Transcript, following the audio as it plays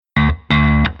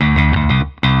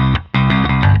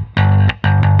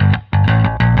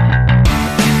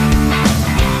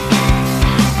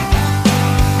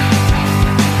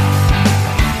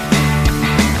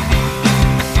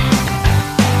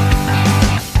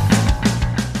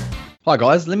Hi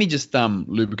guys, let me just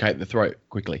lubricate the throat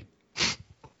quickly.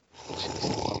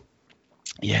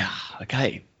 Yeah,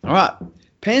 okay. All right.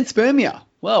 Panspermia.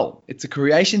 Well, it's a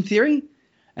creation theory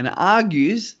and it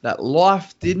argues that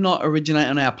life did not originate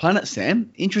on our planet,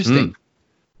 Sam. Interesting.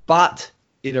 But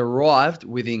it arrived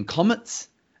within comets,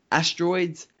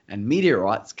 asteroids, and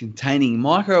meteorites containing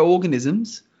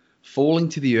microorganisms falling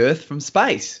to the Earth from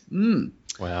space.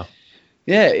 Wow.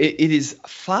 Yeah, it is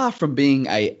far from being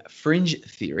a fringe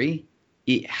theory.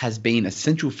 It has been a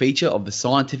central feature of the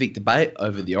scientific debate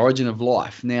over the origin of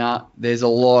life. Now, there's a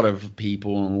lot of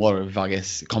people and a lot of, I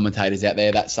guess, commentators out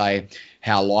there that say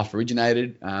how life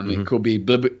originated. It could be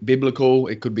biblical,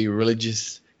 it could be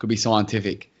religious, it could be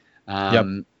scientific.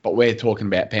 But we're talking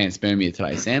about panspermia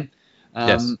today, Sam.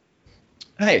 Yes.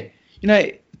 Hey,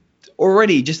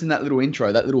 already just in that little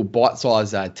intro, that little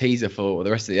bite-sized teaser for the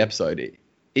rest of the episode, it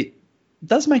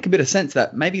does make a bit of sense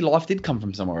that maybe life did come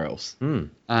from somewhere else.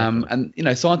 And,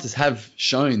 scientists have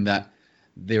shown that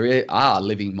there are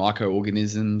living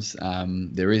microorganisms.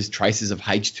 There is traces of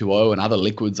H2O and other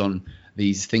liquids on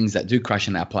these things that do crash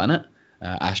on our planet,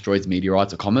 asteroids,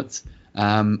 meteorites, or comets.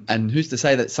 And who's to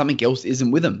say that something else isn't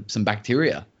with them, some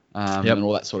bacteria and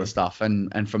all that sort of stuff.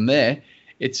 And from there,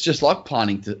 it's just like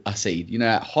planting a seed.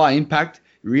 At high impact,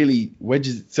 really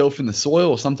wedges itself in the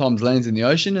soil or sometimes lands in the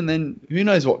ocean, and then who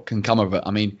knows what can come of it. I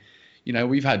mean,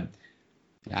 we've had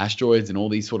asteroids and all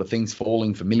these sort of things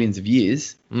falling for millions of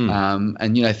years.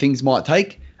 And, things might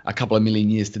take a couple of million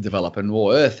years to develop. And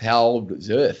Earth, how old is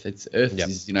Earth? Earth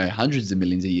is, hundreds of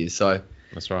millions of years. So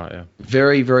that's right, yeah.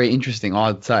 Very, very interesting,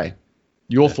 I'd say.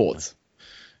 Your thoughts?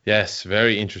 Yes,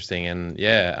 very interesting. And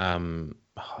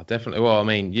definitely. Well, I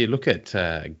mean, you look at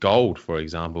gold, for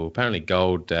example. Apparently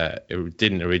gold it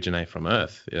didn't originate from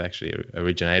Earth. It actually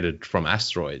originated from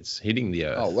asteroids hitting the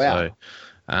Earth. Oh, wow.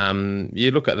 So you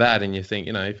look at that and you think,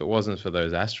 if it wasn't for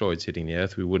those asteroids hitting the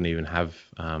Earth, we wouldn't even have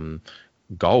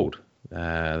gold,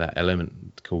 that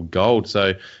element called gold.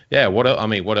 So, yeah, what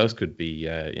else could be,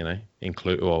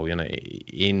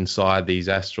 inside these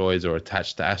asteroids or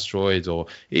attached to asteroids, or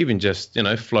even just,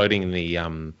 floating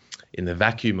in the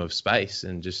vacuum of space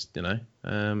and just,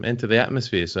 enter the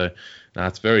atmosphere. So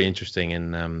it's very interesting.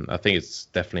 And I think it's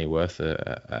definitely worth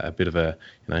a bit of a,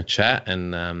 chat.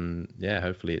 And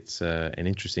hopefully it's an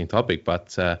interesting topic.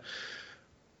 But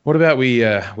what about we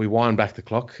wind back the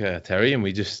clock, Terry, and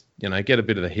we just, get a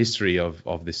bit of the history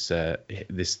of this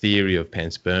theory of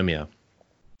panspermia.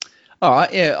 All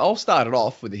right, yeah, I'll start it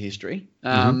off with the history.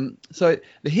 So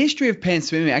the history of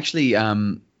panspermia actually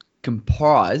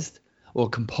composed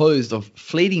of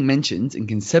fleeting mentions and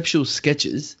conceptual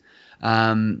sketches,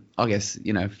 I guess,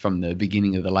 from the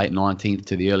beginning of the late 19th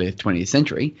to the early 20th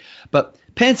century. But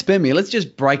panspermia, let's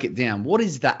just break it down. What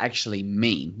does that actually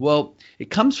mean? Well,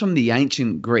 it comes from the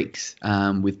ancient Greeks,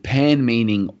 with pan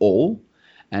meaning all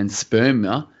and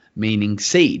sperma meaning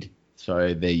seed.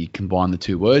 So there you combine the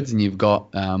two words and you've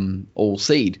got all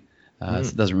seed. So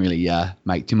it doesn't really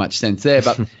make too much sense there.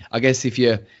 But I guess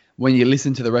when you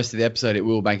listen to the rest of the episode, it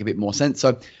will make a bit more sense.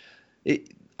 So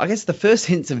I guess the first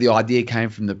hints of the idea came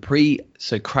from the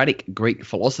pre-Socratic Greek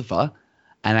philosopher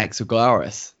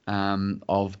Anaxagoras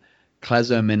of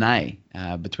Clazomenae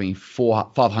between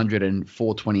 500 and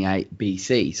 428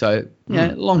 BC. So,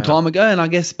 a long time ago. And I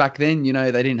guess back then,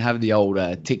 they didn't have the old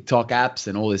TikTok apps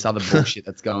and all this other bullshit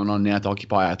that's going on now to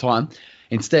occupy our time.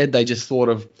 Instead, they just thought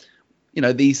of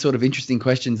these sort of interesting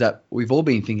questions that we've all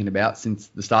been thinking about since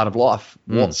the start of life.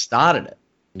 What started it?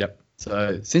 Yep.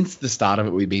 So since the start of it,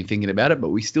 we've been thinking about it, but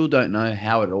we still don't know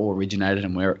how it all originated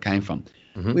and where it came from.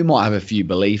 We might have a few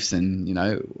beliefs and,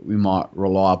 we might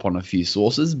rely upon a few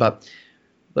sources, but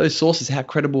those sources, how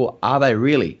credible are they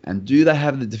really? And do they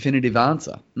have the definitive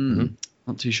answer?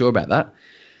 Not too sure about that.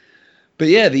 But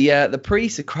yeah, the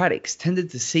pre-Socratics tended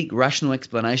to seek rational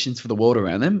explanations for the world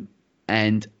around them,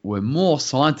 and were more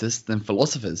scientists than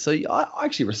philosophers. So I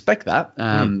actually respect that,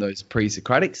 those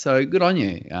pre-Socratics. So good on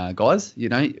you, guys.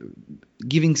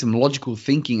 Giving some logical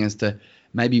thinking as to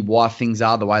maybe why things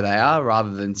are the way they are, rather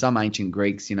than some ancient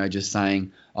Greeks, just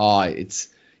saying, it's,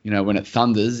 when it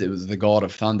thunders, it was the god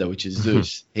of thunder, which is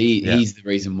Zeus. He's the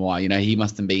reason why. He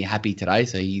mustn't be happy today,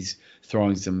 so he's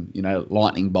throwing some,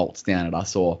 lightning bolts down at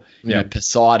us. Or,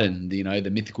 Poseidon, the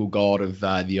mythical god of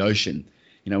the ocean.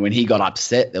 When he got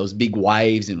upset, there was big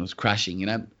waves and it was crashing,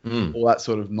 all that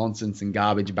sort of nonsense and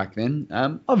garbage back then.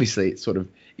 Obviously, it sort of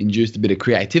induced a bit of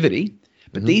creativity.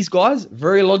 But these guys,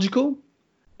 very logical.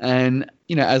 And,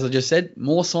 as I just said,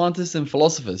 more scientists and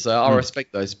philosophers. So I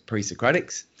respect those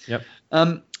pre-Socratics. Yep.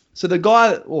 So the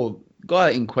guy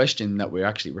in question that we're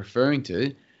actually referring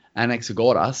to,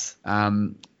 Anaxagoras,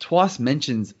 twice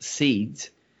mentions seeds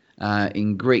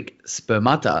in Greek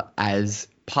spermata as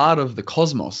part of the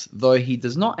cosmos, though he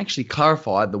does not actually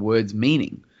clarify the word's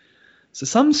meaning. So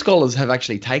some scholars have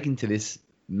actually taken to this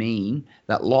mean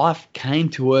that life came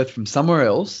to Earth from somewhere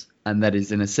else and that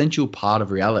is an essential part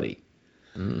of reality.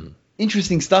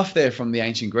 Interesting stuff there from the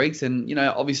ancient Greeks. And,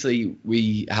 obviously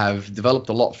we have developed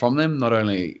a lot from them, not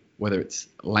only whether it's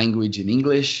language in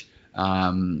English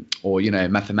or,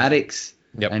 mathematics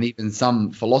and even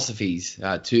some philosophies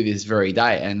to this very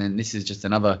day. And then this is just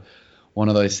another one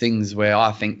of those things where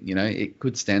I think, it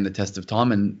could stand the test of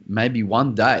time, and maybe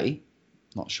one day,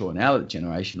 not sure in our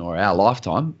generation or our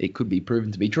lifetime, it could be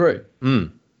proven to be true.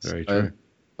 Very true.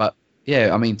 But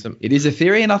yeah, I mean, it is a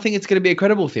theory, and I think it's going to be a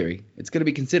credible theory. It's going to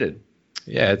be considered.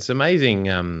 Yeah, it's amazing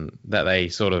that they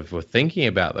sort of were thinking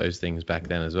about those things back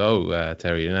then as well,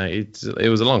 Terry. It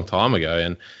was a long time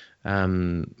ago,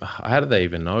 and how do they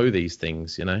even know these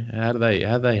things? How do they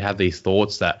have these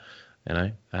thoughts that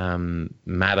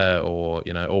matter or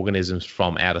organisms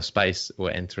from outer space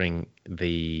were entering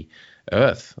the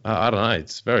Earth? I don't know.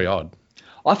 It's very odd.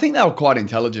 I think they were quite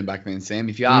intelligent back then, Sam.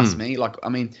 If you ask me,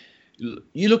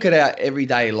 you look at our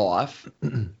everyday life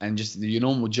and just your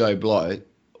normal Joe Blow.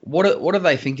 What are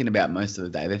they thinking about most of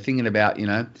the day? They're thinking about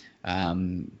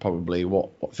probably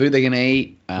what food they're going to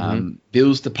eat,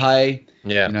 bills to pay,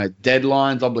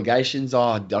 deadlines, obligations.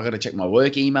 I got to check my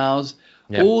work emails.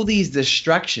 Yep. All these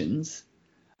distractions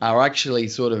are actually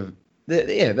sort of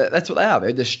that's what they are.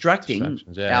 They're distracting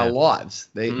our lives.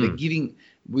 They're giving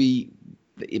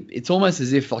it's almost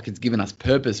as if it's given us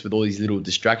purpose with all these little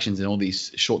distractions and all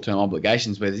these short-term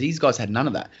obligations, where these guys had none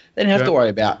of that. They didn't have to worry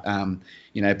about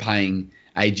paying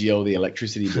AGL the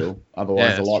electricity bill.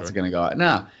 Otherwise the lights are going to go out.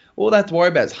 No, all they have to worry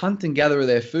about is hunt and gather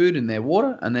their food and their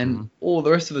water, and then all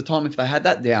the rest of the time, if they had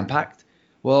that down packed,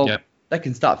 they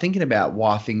can start thinking about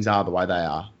why things are the way they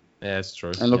are. Yeah, it's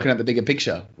true. And looking at the bigger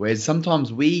picture, whereas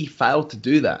sometimes we fail to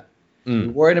do that. We're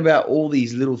worried about all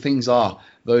these little things. Oh,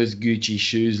 those Gucci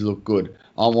shoes look good.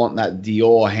 I want that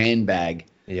Dior handbag.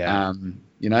 Yeah.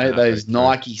 Those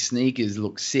Nike sneakers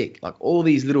look sick. Like all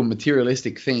these little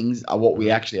materialistic things are what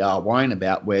we actually are worrying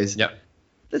about. Whereas,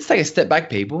 let's take a step back,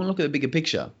 people, and look at the bigger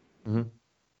picture. No,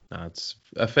 it's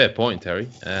a fair point, Terry.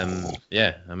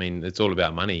 I mean, it's all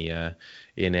about money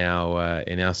in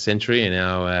our century, in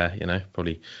our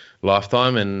probably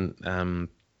lifetime, and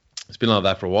it's been like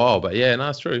that for a while. But yeah, no,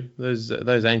 it's true.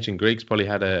 Those ancient Greeks probably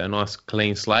had a nice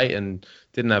clean slate and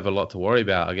didn't have a lot to worry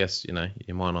about. I guess you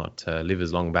might not live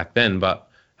as long back then, but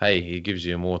hey, it gives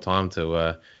you more time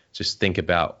to just think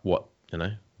about what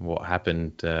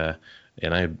happened a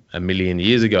million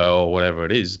years ago or whatever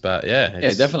it is. But yeah,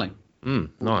 definitely.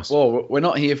 Nice. Well, we're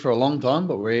not here for a long time,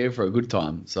 but we're here for a good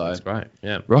time. So that's great.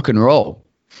 Yeah. Rock and roll.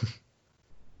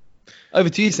 Over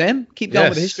to you, Sam. Keep going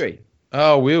with the history.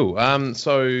 Oh, will.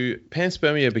 So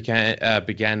panspermia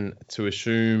began to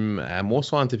assume a more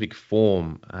scientific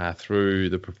form through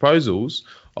the proposals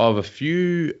of a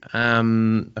few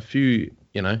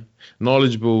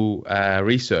knowledgeable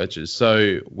researchers.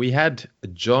 So we had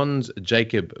John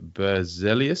Jacob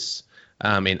Berzelius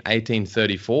in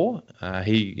 1834.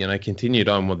 He continued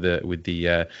on with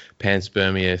the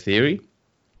panspermia theory.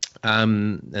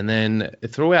 And then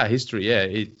throughout history,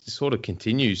 it sort of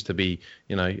continues to be,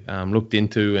 looked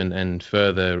into and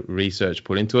further research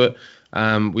put into it.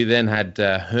 We then had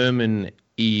Hermann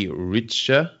E.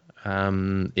 Richter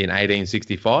in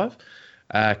 1865,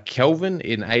 Kelvin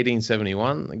in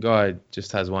 1871. The guy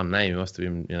just has one name. He must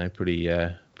have been,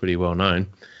 pretty well known.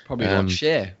 Probably like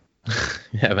Cher.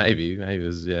 Yeah, maybe it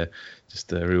was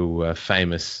just a real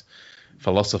famous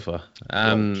philosopher.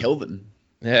 Kelvin.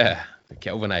 Yeah.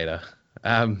 Kelvinator.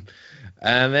 And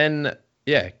then,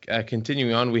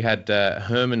 continuing on, we had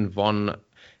Hermann von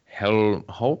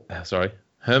Helmholtz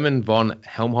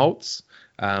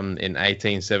in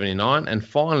 1879, and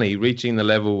finally reaching the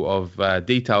level of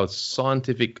detailed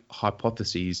scientific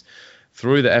hypotheses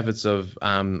through the efforts of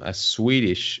a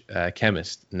Swedish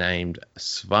chemist named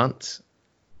Svante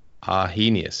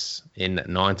Arrhenius in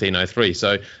 1903.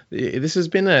 So this has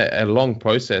been a long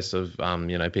process of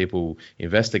people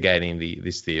investigating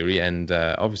this theory, and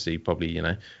obviously probably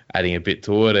adding a bit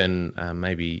to it, and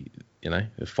maybe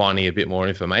finding a bit more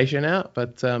information out.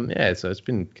 But so it's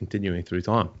been continuing through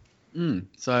time.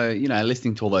 So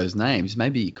listening to all those names,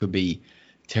 maybe it could be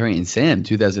Terry and Sam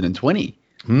 2020.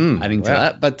 Adding to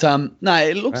that. But no,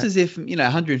 it looks as if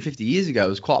 150 years ago it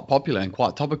was quite popular and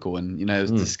quite topical, and it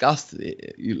was discussed,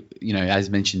 as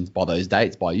mentioned by those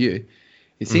dates by you.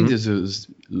 It seems as it was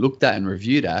looked at and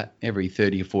reviewed at every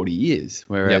 30 or 40 years,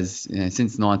 whereas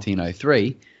since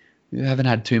 1903 we haven't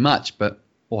had too much. But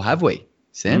or have we,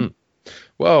 Sam?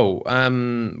 Well,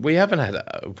 we haven't had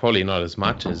probably not as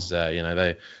much as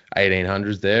the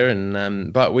 1800s there,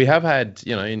 and but we have had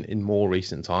in more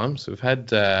recent times we've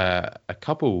had a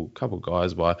couple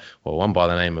guys one by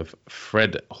the name of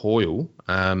Fred Hoyle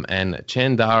and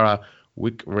Chandara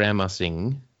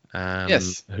Wickramasinghe,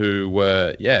 Yes. who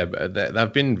were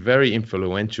they've been very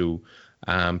influential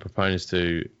proponents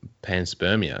to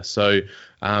panspermia. So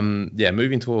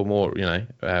moving to a more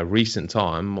recent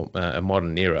time, a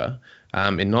modern era.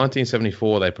 In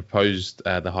 1974, they proposed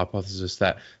the hypothesis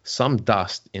that some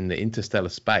dust in the interstellar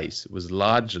space was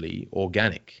largely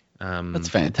organic. That's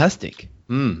fantastic.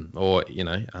 Or,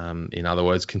 in other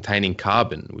words, containing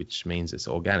carbon, which means it's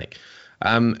organic.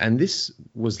 And this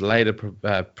was later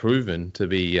proven to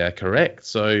be correct.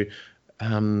 So,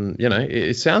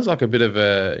 it sounds like a bit of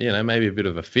maybe a bit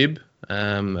of a fib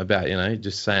about,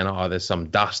 just saying, there's some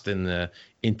dust in the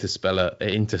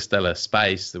interstellar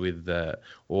space with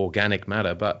organic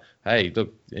matter. But hey,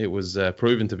 look, it was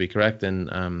proven to be correct. And,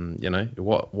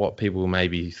 what people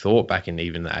maybe thought back in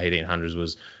even the 1800s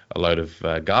was a load of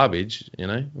garbage,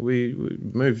 we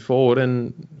moved forward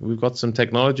and we've got some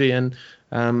technology and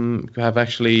have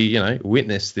actually,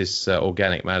 witnessed this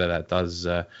organic matter that does,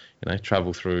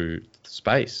 travel through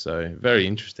space. So very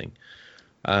interesting.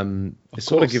 It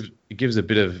sort of gives a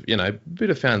bit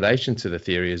of foundation to the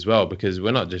theory as well, because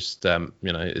we're not just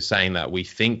saying that we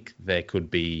think there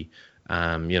could be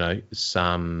an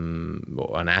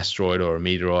asteroid or a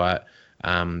meteorite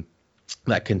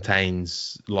that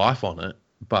contains life on it,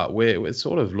 but we're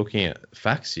sort of looking at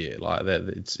facts here, like that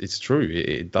it's true.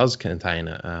 It does contain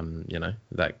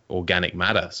that organic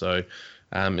matter, so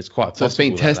it's quite possible. So it's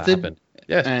been tested,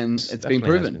 yes, and it's been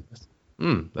proven.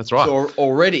 That's right. So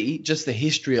already, just the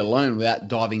history alone, without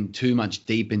diving too much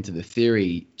deep into the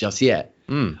theory just yet,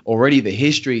 already the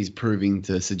history is proving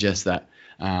to suggest that,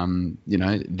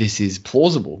 this is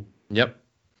plausible. Yep.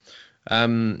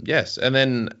 Yes. And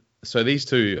then, so these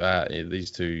two,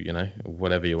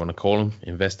 whatever you want to call them,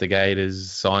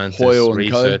 investigators, scientists, Hoyle and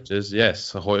researchers.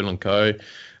 Yes, Hoyle and Co.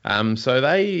 So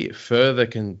they further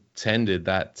contended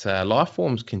that life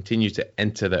forms continue to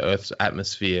enter the Earth's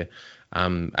atmosphere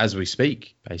as we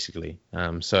speak, basically.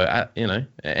 So at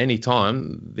any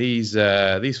time, these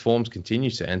forms continue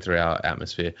to enter our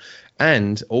atmosphere,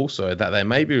 and also that they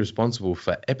may be responsible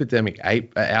for epidemic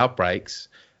outbreaks,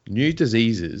 new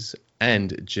diseases,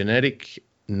 and genetic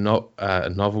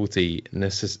novelty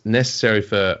necessary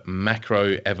for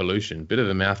macroevolution. Bit of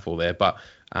a mouthful there, but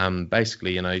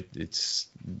basically, it's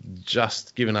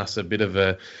just given us a bit of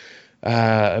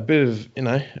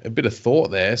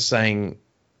thought there, saying,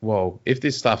 well, if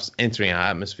this stuff's entering our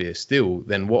atmosphere still,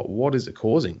 then what is it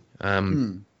causing?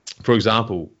 For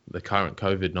example, the current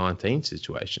COVID-19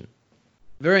 situation.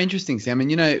 Very interesting, Sam.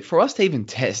 And, for us to even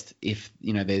test if,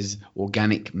 there's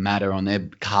organic matter on there,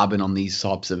 carbon on these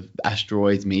types of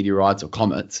asteroids, meteorites, or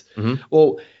comets,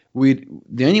 well,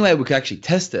 the only way we could actually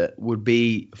test it would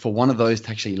be for one of those to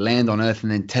actually land on Earth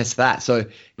and then test that. So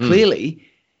clearly,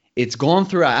 it's gone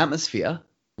through our atmosphere,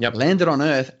 landed on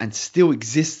Earth, and still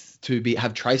exists to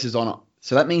have traces on it.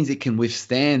 So that means it can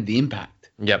withstand the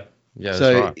impact. Yep. Yeah.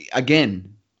 So that's right.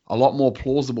 Again, a lot more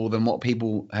plausible than what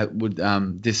people would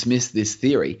dismiss this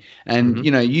theory. And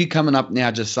you coming up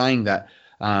now just saying that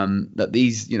that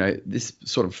these this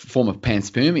sort of form of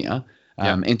panspermia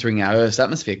entering our Earth's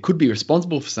atmosphere could be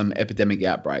responsible for some epidemic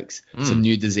outbreaks, some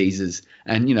new diseases,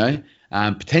 and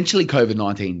potentially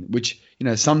COVID-19, which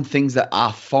some things that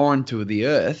are foreign to the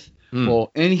Earth.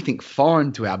 Or anything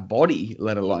foreign to our body,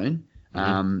 let alone,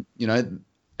 our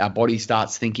body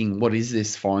starts thinking, what is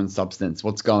this foreign substance?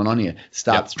 What's going on here?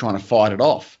 Starts trying to fight it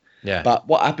off. Yeah. But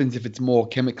what happens if it's more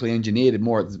chemically engineered and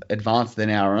more advanced than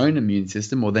our own immune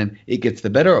system? Well, then it gets the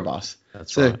better of us.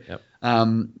 That's right. Yep.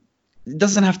 It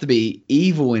doesn't have to be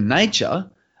evil in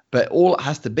nature, but all it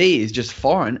has to be is just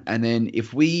foreign. And then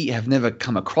if we have never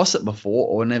come across it before,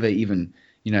 or never even,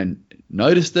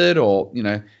 noticed it, or,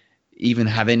 even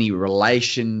have any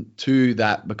relation to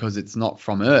that because it's not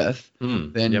from Earth,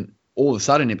 then all of a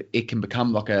sudden it can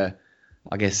become like an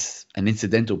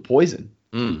incidental poison.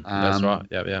 That's right.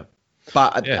 Yeah.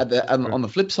 But on the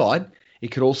flip side, it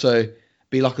could also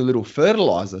be like a little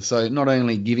fertilizer. So not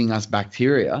only giving us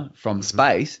bacteria from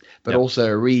space, but also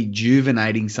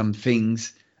rejuvenating some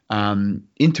things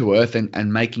into Earth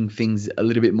and making things a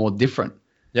little bit more different.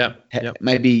 Yeah.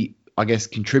 Maybe,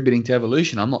 contributing to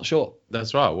evolution. I'm not sure.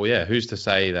 That's right. Well, yeah. Who's to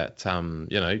say that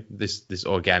this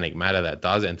organic matter that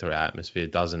does enter our atmosphere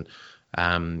doesn't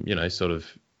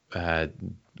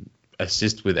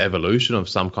assist with evolution of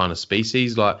some kind of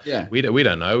species? Like we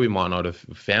don't know. We might not have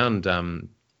found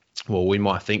well, we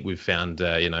might think we've found,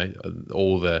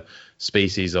 all the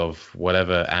species of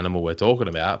whatever animal we're talking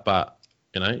about, but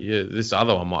this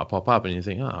other one might pop up, and you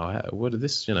think, oh, what did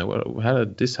this, how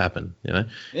did this happen? Yeah.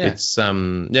 It's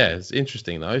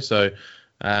interesting though. So,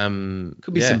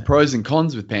 could be some pros and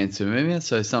cons with panspermia.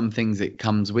 So some things it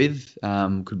comes with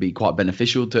could be quite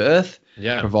beneficial to Earth,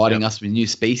 providing us with new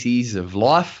species of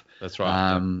life. That's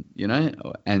right.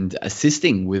 And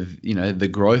assisting with, the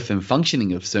growth and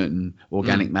functioning of certain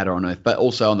organic matter on Earth. But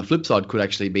also on the flip side could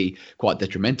actually be quite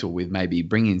detrimental with maybe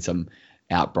bringing some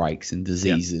outbreaks and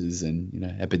diseases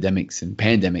and, epidemics and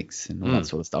pandemics and all that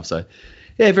sort of stuff. So,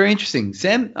 yeah, very interesting.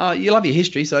 Sam, you love your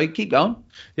history, so keep going.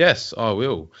 Yes, I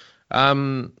will.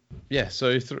 So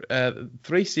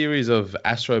 3 series of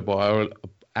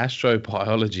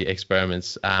astrobiology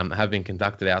experiments have been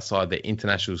conducted outside the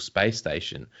International Space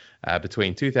Station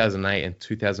between 2008 and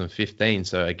 2015.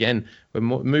 So again, we're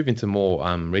moving to more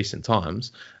recent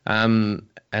times, and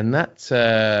that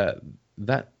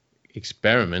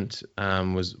experiment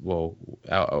was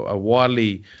a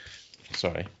wide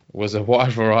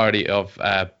variety of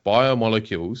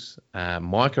biomolecules,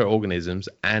 microorganisms,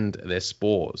 and their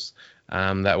spores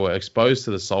that were exposed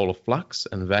to the solar flux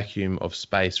and vacuum of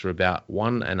space for about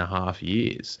 1.5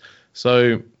 years.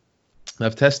 So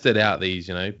they've tested out these,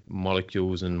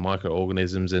 molecules and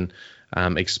microorganisms and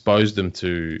exposed them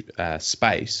to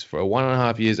space for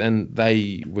 1.5 years, and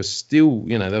they were still,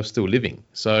 living.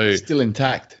 So still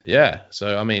intact. Yeah.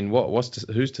 So I mean,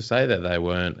 who's to say that they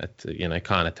weren't,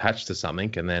 kind of attached to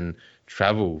something and then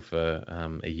travel for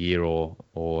a year or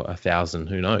 1,000?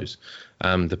 Who knows?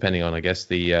 Depending on, I guess,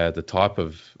 the type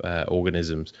of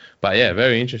organisms. But yeah,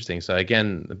 very interesting. So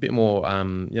again, a bit more,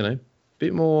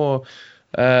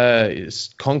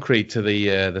 concrete to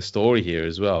the story here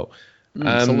as well.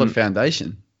 Solid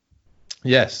foundation.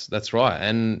 Yes, that's right.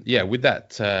 And yeah, with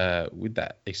that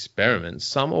experiment,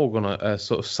 some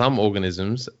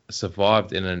organisms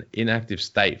survived in an inactive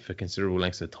state for considerable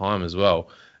lengths of time as well.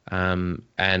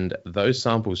 And those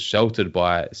samples sheltered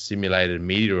by simulated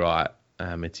meteorite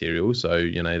material. So,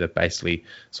 they're basically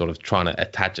sort of trying to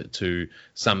attach it to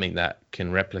something that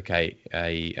can replicate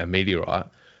a meteorite.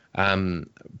 They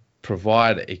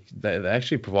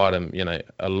actually provide them,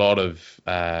 a lot of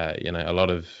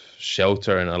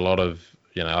shelter and a lot of,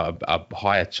 a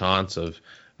higher chance of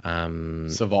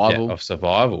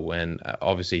survival, and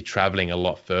obviously traveling a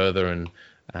lot further. And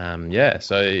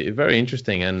so very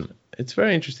interesting. And it's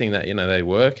very interesting that, they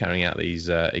were carrying out these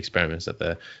experiments at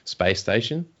the space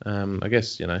station. I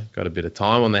guess, got a bit of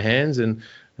time on their hands, and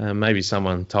maybe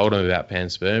someone told them about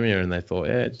panspermia, and they thought,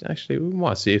 actually, we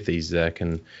might see if these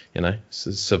can,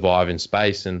 survive in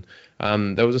space. And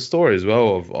there was a story as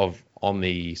well of on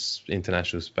the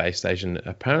International Space Station.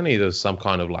 Apparently, there was some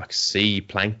kind of like sea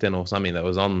plankton or something that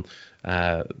was on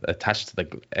attached to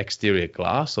the exterior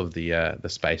glass of the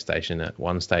space station at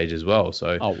one stage as well.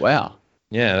 So, oh wow.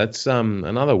 Yeah, that's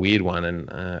another weird one.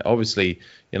 And obviously,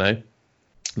 the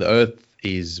Earth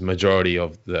majority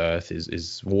of the Earth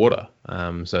is water.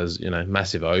 So there's,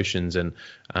 massive oceans. And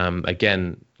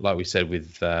again, like we said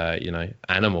with,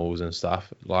 animals and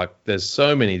stuff, like there's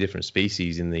so many different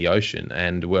species in the ocean,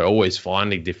 and we're always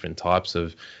finding different types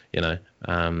of, I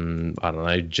don't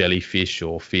know, jellyfish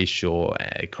or fish or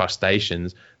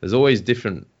crustaceans. There's always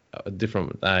different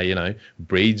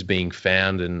breeds being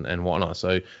found and whatnot.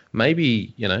 So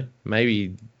maybe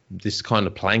this kind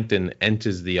of plankton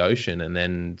enters the ocean, and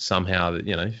then somehow,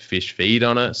 fish feed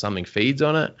on it, something feeds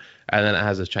on it, and then it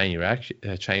has a chain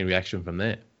reaction from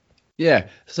there. Yeah.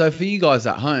 So for you guys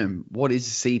at home, what is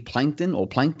sea plankton or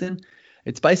plankton?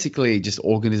 It's basically just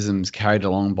organisms carried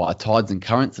along by tides and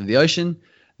currents of the ocean.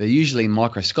 They're usually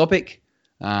microscopic,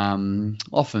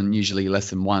 often usually less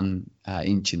than 1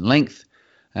 inch in length.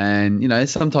 And,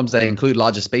 sometimes they include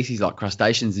larger species like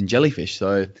crustaceans and jellyfish.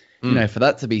 So, for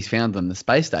that to be found on the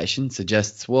space station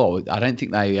suggests, well, I don't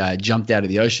think they jumped out of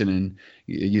the ocean and,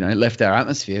 left our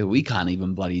atmosphere. We can't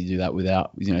even bloody do that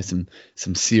without,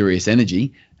 some serious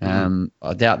energy.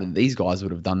 I doubt that these guys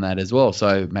would have done that as well.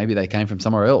 So maybe they came from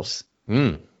somewhere else.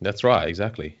 That's right.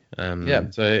 Exactly.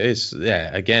 So it's,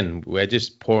 again, we're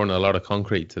just pouring a lot of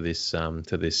concrete to this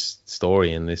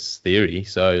story and this theory.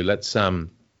 So let's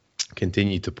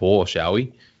continue to pour, shall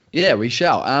we? Yeah, we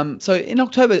shall. So in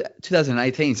October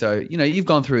 2018, so, you've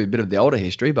gone through a bit of the older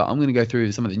history, but I'm going to go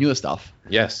through some of the newer stuff.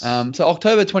 Yes. So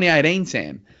October 2018,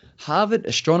 Sam, Harvard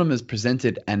astronomers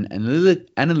presented an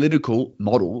analytical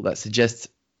model that suggests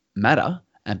matter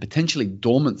and potentially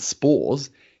dormant spores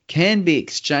can be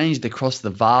exchanged across the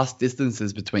vast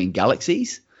distances between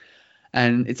galaxies.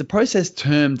 And it's a process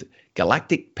termed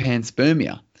galactic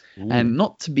panspermia. and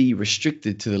not to be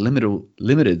restricted to the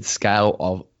limited scale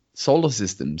of solar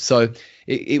systems. So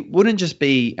it wouldn't just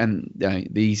be, and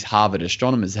these Harvard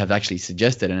astronomers have actually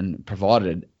suggested and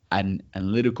provided an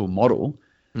analytical model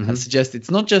that suggests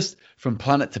it's not just from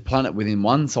planet to planet within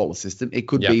one solar system. It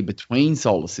could be between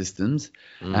solar systems,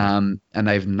 and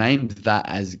they've named that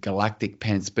as galactic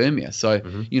panspermia. So,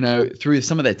 through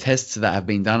some of their tests that have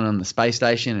been done on the space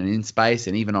station and in space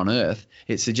and even on Earth,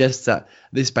 it suggests that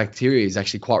this bacteria is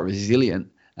actually quite resilient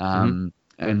and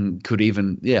could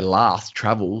even,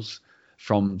 travels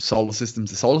from solar system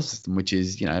to solar system, which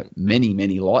is, many,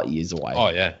 many light years away. Oh,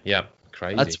 yeah.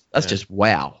 Crazy. That's just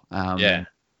wow.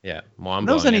 Yeah,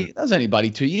 mind-blowing. That was only bloody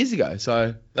 2 years ago.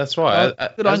 So that's right.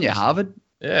 Good on you, Harvard.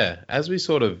 Yeah, as we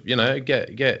sort of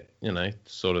get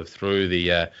sort of through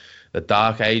the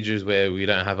dark ages where we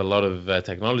don't have a lot of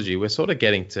technology, we're sort of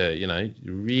getting to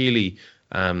really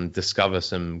discover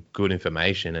some good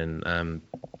information. And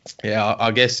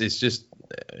I guess it's just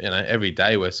every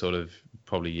day we're sort of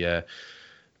probably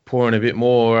pouring a bit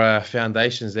more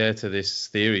foundations there to this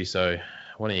theory. So.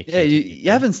 You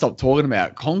haven't stopped talking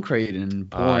about concrete and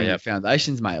pouring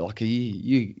foundations, mate. Like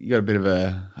you got a bit of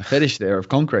a fetish there of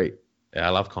concrete. Yeah,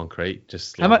 I love concrete.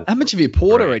 Just how much have you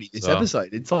poured already this episode?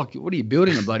 It's like, what are you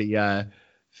building, a bloody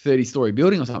 30-story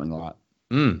building or something like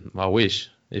that? I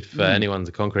wish. If anyone's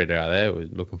a concreter out there, we're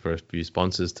looking for a few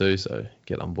sponsors too, so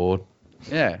get on board.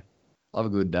 Yeah, love a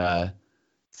good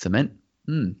cement.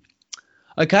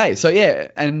 Okay, so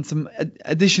and some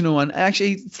additional one.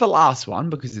 Actually, it's the last one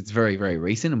because it's very, very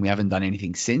recent and we haven't done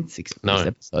anything since except this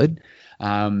episode.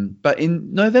 But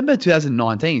in November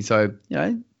 2019, so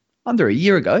under a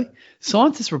year ago,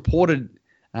 scientists reported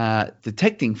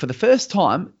detecting for the first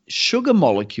time sugar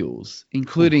molecules,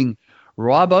 including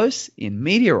ribose in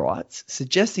meteorites,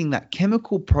 suggesting that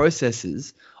chemical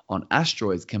processes on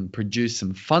asteroids can produce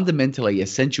some fundamentally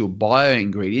essential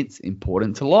bioingredients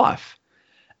important to life.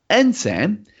 And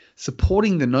Sam,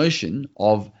 supporting the notion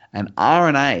of an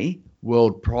RNA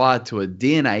world prior to a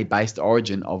DNA-based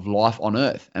origin of life on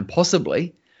Earth, and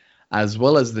possibly as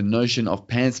well as the notion of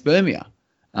panspermia.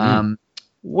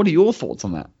 What are your thoughts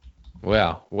on that?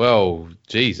 Wow. Well,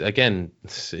 geez, again,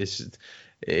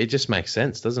 it just makes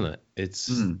sense, doesn't it? It's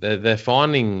they're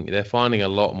finding a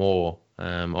lot more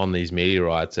on these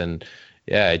meteorites, and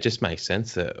it just makes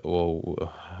sense that,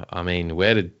 well, I mean,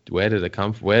 where did it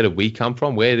come from? Where did we come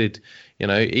from? Where did,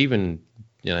 even,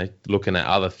 looking at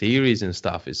other theories and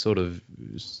stuff, it sort of,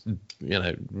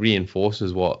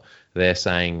 reinforces what they're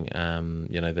saying,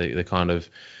 the kind of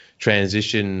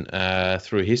transition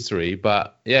through history.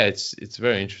 But yeah, it's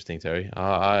very interesting, Terry.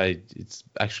 It's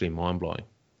actually mind-blowing.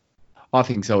 I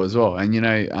think so as well.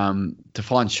 And, to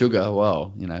find sugar,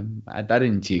 well, add that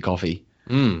into your coffee.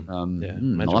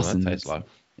 Imagine nice what that tastes like.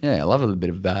 Yeah, I love a little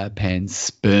bit of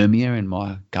panspermia in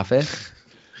my cafe.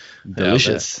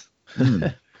 Delicious.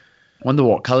 Wonder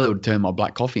what colour it would turn my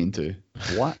black coffee into.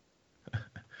 What?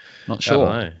 Not sure.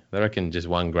 I don't know. I reckon just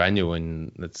one granule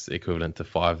and that's equivalent to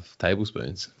 5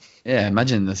 tablespoons. Yeah,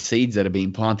 imagine the seeds that are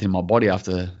being planted in my body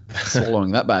after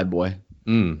swallowing that bad boy.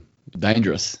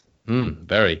 Dangerous.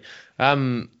 Very.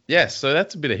 So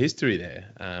that's a bit of history there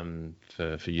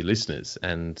for you listeners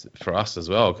and for us as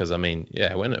well, because, I mean,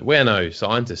 we're no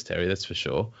scientists, Terry, that's for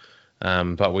sure.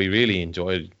 But we really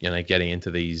enjoyed, getting into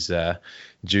these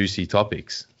juicy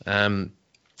topics.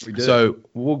 We do. So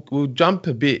we'll jump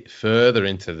a bit further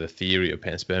into the theory of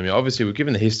panspermia. Obviously, we're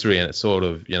given the history and it sort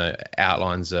of,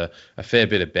 outlines a fair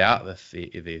bit about the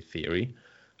theory.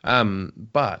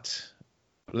 But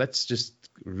let's just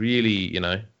really,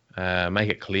 make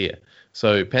it clear.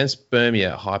 So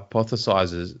panspermia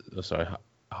hypotheses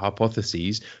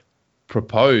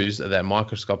propose that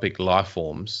microscopic life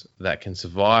forms that can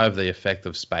survive the effect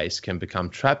of space can become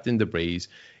trapped in debris,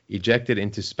 ejected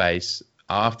into space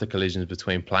after collisions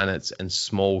between planets and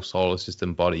small solar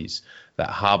system bodies that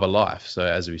harbor life. So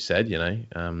as we said,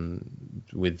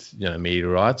 with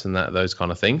meteorites and those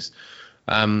kind of things.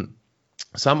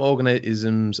 Some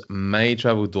organisms may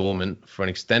travel dormant for an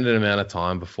extended amount of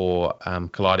time before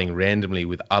colliding randomly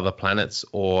with other planets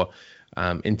or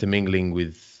intermingling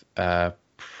with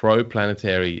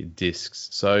protoplanetary disks.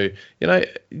 So,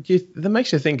 that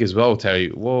makes you think as well,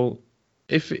 Terry, well,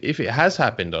 if it has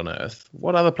happened on Earth,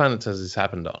 what other planets has this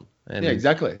happened on? And, yeah,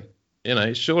 exactly.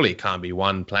 Surely it can't be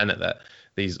one planet that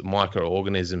these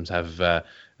microorganisms have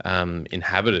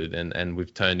inhabited and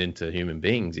we've turned into human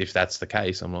beings. If that's the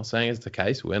case, I'm not saying it's the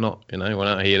case. We're not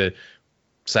here to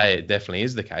say it definitely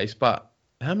is the case, but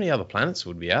how many other planets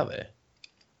would be out there?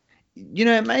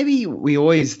 maybe we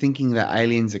always thinking that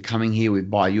aliens are coming here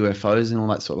by UFOs and all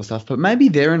that sort of stuff, but maybe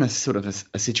they're in a sort of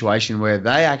a situation where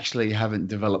they actually haven't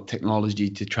developed technology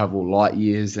to travel light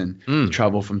years and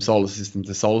travel from solar system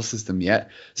to solar system yet.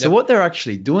 So what they're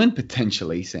actually doing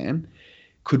potentially, Sam,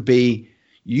 could be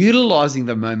utilizing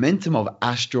the momentum of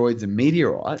asteroids and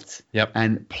meteorites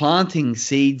and planting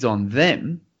seeds on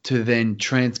them to then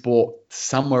transport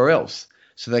somewhere else.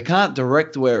 So they can't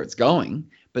direct where it's going,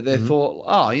 but they thought,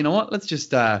 oh, you know what? Let's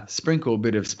just sprinkle a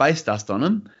bit of space dust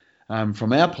on them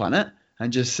from our planet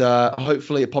and just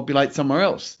hopefully it populates somewhere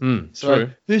else. So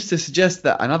who's to suggest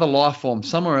that another life form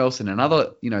somewhere else in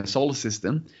another, solar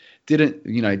system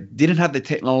didn't have the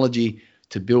technology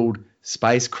to build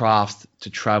spacecraft to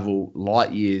travel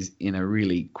light years in a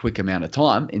really quick amount of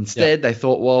time. Instead, they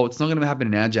thought, well, it's not going to happen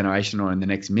in our generation or in the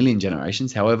next million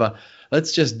generations. However,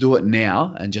 let's just do it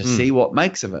now and just see what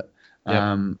makes of it.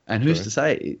 And who's to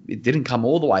say it didn't come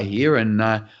all the way here, and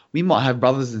we might have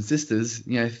brothers and sisters,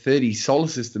 30 solar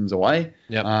systems away,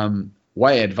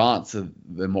 way advanced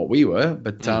than what we were,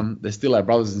 but they're still our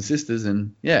brothers and sisters,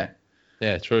 and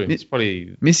true. It's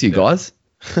probably miss you guys.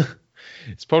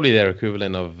 It's probably their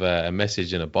equivalent of a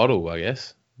message in a bottle, I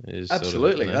guess.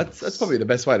 Absolutely, sort of, that's probably the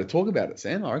best way to talk about it,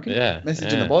 Sam. I reckon.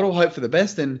 Message in a Yeah. bottle, hope for the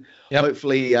best, and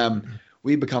hopefully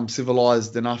we become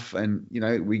civilized enough, and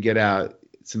we get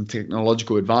some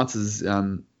technological advances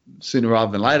sooner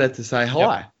rather than later to say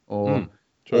hi, or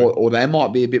they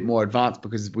might be a bit more advanced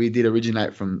because we did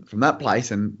originate from that place,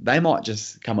 and they might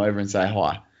just come over and say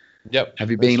hi.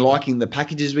 Have you been liking the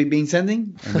packages we've been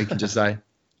sending? And we can just say,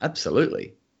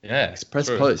 absolutely. Express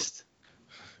post.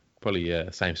 Probably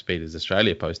same speed as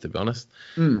Australia Post, to be honest.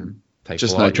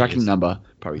 Just no tracking number.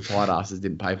 Probably tight asses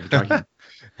didn't pay for the tracking.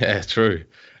 Yeah, true.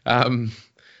 So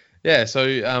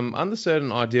under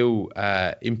certain ideal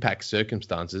impact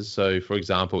circumstances, so for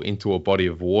example, into a body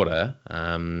of water,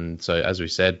 so as we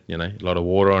said, a lot of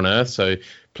water on Earth, so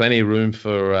plenty of room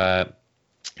for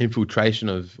infiltration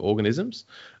of organisms,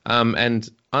 and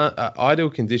ideal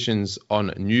conditions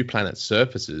on new planet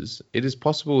surfaces, it is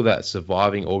possible that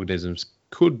surviving organisms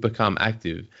could become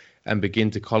active and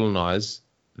begin to colonize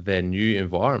their new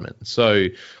environment. So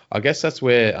I guess that's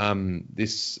where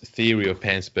this theory of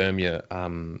panspermia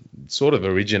sort of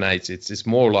originates. It's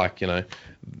more like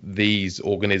these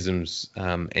organisms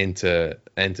entered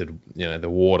the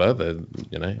water,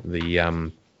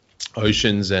 the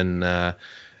oceans and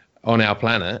on our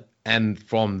planet, and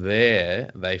from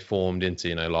there they formed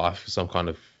into life, some kind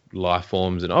of life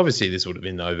forms. And obviously this would have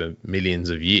been over millions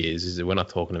of years. We're not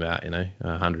talking about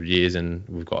 100 years and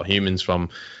we've got humans from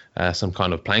some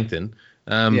kind of plankton,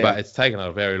 but it's taken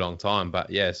a very long time. But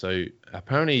so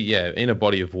apparently in a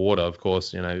body of water, of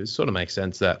course, it sort of makes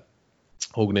sense that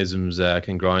organisms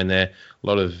can grow in there. A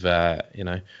lot of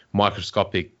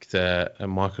microscopic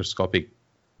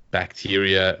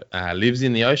bacteria lives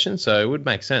in the ocean, so it would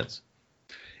make sense.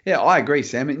 I agree,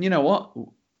 Sam. And you know what?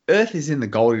 Earth is in the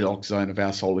Goldilocks zone of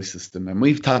our solar system, and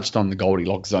we've touched on the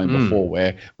Goldilocks zone before,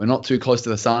 where we're not too close to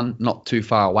the sun, not too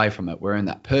far away from it. We're in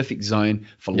that perfect zone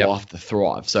for life to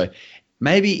thrive. So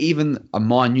maybe even a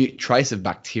minute trace of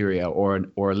bacteria or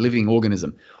a living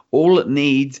organism, all it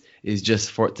needs is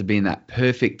just for it to be in that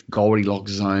perfect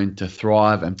Goldilocks zone to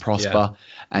thrive and prosper,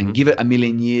 and give it a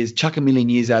million years, chuck a million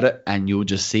years at it, and you'll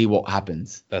just see what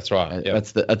happens. That's right.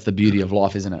 That's the beauty of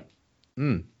life, isn't it?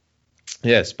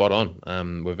 Yeah, spot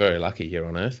on. We're very lucky here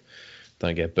on Earth.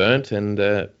 Don't get burnt and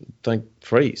don't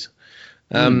freeze.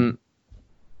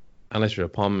 Unless you're a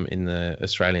palm in the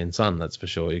Australian sun, that's for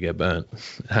sure, you get burnt.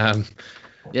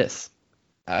 Yes.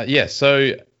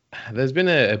 So there's been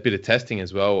a bit of testing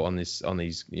as well on these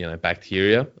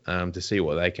bacteria to see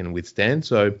what they can withstand.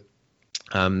 So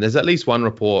there's at least one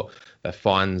report that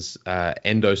finds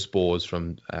endospores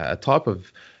from a type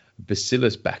of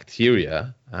Bacillus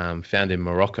bacteria found in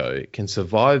Morocco. It can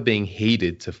survive being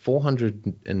heated to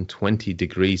 420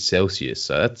 degrees Celsius.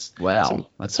 So that's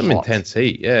some hot. Intense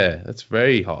heat. Yeah, that's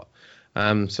very hot.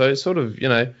 So it's sort of,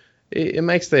 it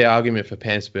makes the argument for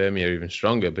panspermia even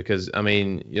stronger, because on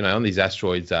these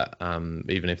asteroids that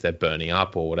even if they're burning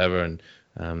up or whatever, and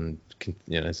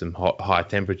some high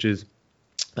temperatures,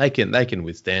 they can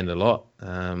withstand a lot.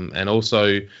 And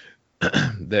also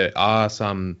there are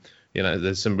some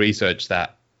there's some research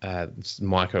that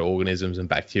microorganisms and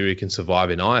bacteria can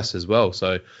survive in ice as well.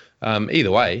 So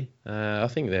either way, I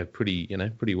think they're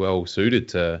pretty well suited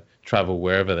to travel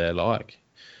wherever they like.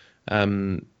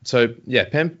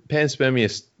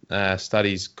 Panspermia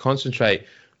studies concentrate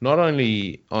not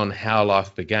only on how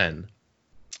life began,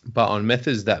 but on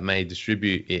methods that may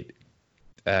distribute it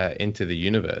into the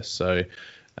universe. So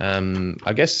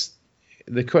I guess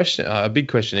the question, a big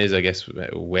question is, I guess,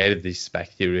 where did this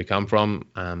bacteria come from?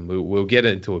 We'll get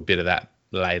into a bit of that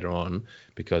later on,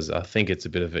 because I think it's a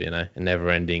bit of a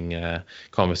never-ending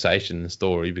conversation and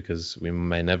story, because we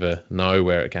may never know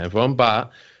where it came from.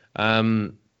 But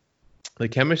the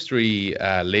chemistry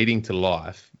leading to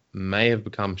life may have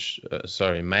begun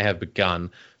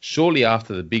shortly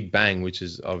after the Big Bang, which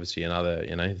is obviously another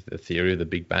the theory of the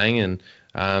Big Bang,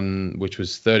 and which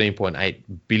was 13.8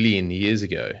 billion years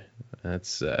ago.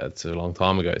 That's a long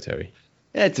time ago, Terry.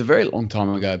 Yeah, it's a very long time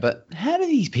ago, but how do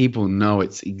these people know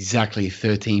it's exactly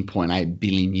 13.8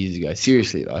 billion years ago?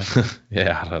 Seriously, though.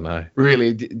 Yeah, I don't know.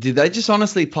 Really? Did they just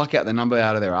honestly pluck out the number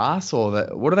out of their ass, or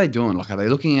what are they doing? Like, are they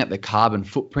looking at the carbon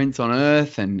footprints on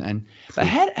Earth? But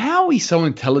how are we so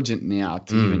intelligent now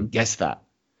to even guess that?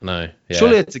 No. Yeah.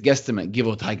 Surely it's a guesstimate, give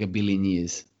or take a billion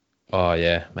years. Oh,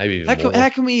 yeah, maybe even more. How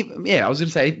can we? Yeah, I was going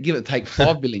to say, give or take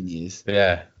 5 billion years.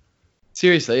 Yeah.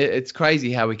 Seriously, it's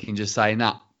crazy how we can just say,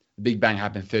 nah, the Big Bang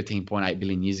happened 13.8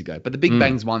 billion years ago. But the Big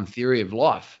Bang's one theory of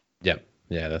life. Yep.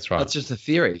 Yeah, that's right. That's just a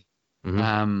theory.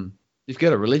 Mm-hmm. If you've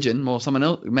got a religion or someone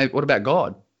else, maybe what about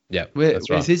God? Yeah,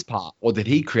 where's his part? Or did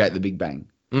he create the Big Bang?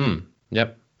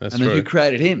 Yep, that's true. And then who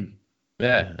created him?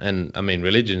 Yeah, and I mean,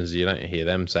 religions, you don't hear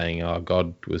them saying, "Oh,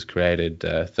 God was created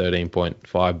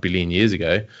 13.5 billion years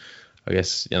ago." I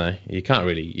guess you can't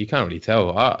really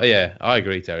tell. I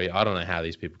agree, Terry. I don't know how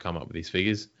these people come up with these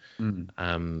figures.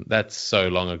 That's so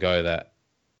long ago that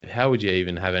how would you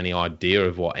even have any idea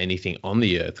of what anything on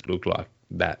the Earth looked like?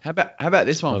 That how about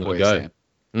this one for you,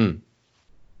 Sam?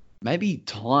 Maybe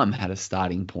time had a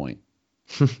starting point.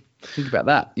 Think about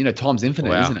that. Time's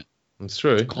infinite, isn't it? It's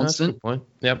true. It's constant. That's a good point.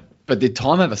 Yep. But did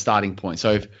time have a starting point?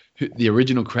 So if the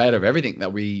original creator of everything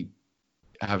that we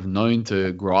have known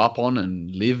to grow up on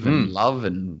and live and love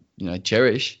and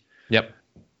cherish, yep,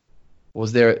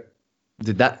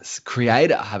 did that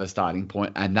creator have a starting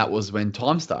point, and that was when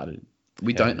time started?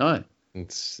 We don't know.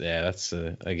 That's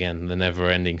again the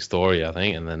never-ending story, I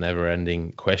think, and the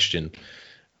never-ending question: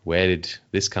 where did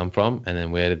this come from, and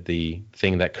then where did the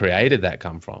thing that created that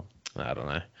come from? I don't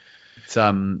know. It's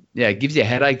it gives you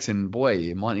headaches, and boy,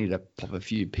 you might need to pop a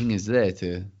few pingers there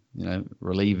to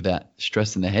relieve that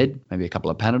stress in the head. Maybe a couple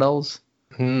of Panadols.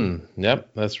 Yep,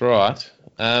 that's right.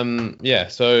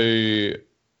 So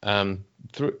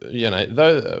through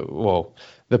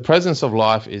the presence of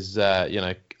life is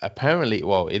apparently,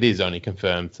 it is only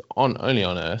confirmed only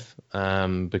on Earth,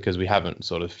 because we haven't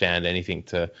sort of found anything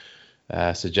to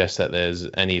suggest that there's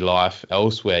any life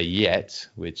elsewhere yet,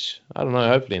 which I don't know,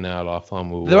 hopefully in our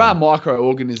lifetime we'll... There are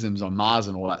microorganisms on Mars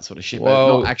and all that sort of shit,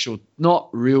 but not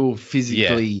real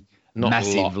physically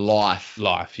massive life.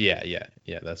 Yeah,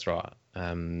 that's right.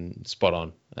 Spot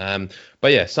on.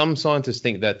 But yeah, some scientists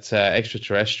think that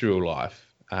extraterrestrial life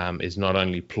is not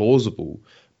only plausible,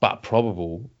 but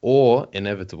probable or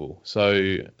inevitable.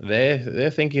 So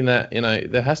they're thinking that,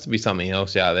 there has to be something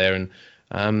else out there, and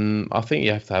I think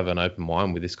you have to have an open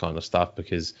mind with this kind of stuff,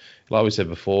 because, like we said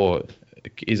before,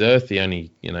 is Earth the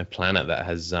only planet that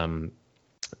has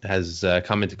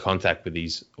come into contact with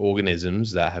these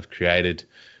organisms that have created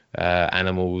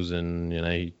animals,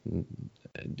 and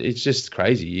it's just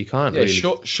crazy. You can't really...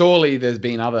 Surely there's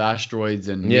been other asteroids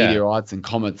and meteorites and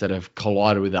comets that have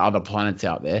collided with other planets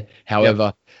out there.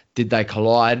 However, did they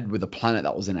collide with a planet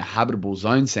that was in a habitable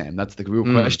zone, Sam? That's the real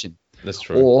question. That's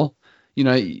true. Or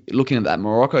looking at that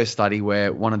Morocco study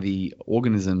where one of the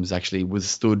organisms actually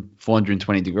withstood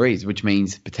 420 degrees, which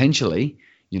means potentially,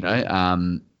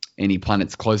 any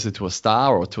planets closer to a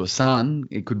star or to a sun,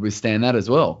 it could withstand that as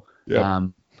well. Yeah.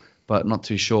 But not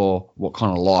too sure what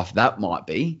kind of life that might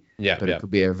be. Yeah. But it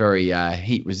could be a very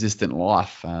heat-resistant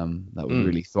life that would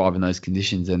really thrive in those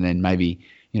conditions. And then maybe,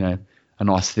 a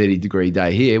nice 30-degree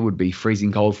day here would be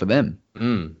freezing cold for them.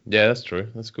 Yeah, that's true.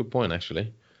 That's a good point,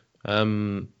 actually.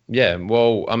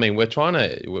 Well, I mean,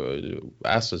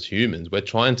 us as humans, we're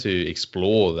trying to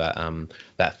explore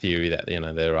that theory that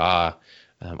there are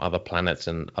other planets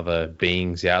and other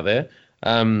beings out there.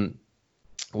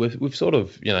 We've sort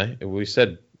of we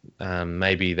said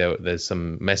maybe there's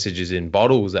some messages in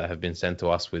bottles that have been sent to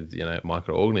us with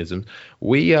microorganisms.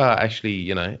 We are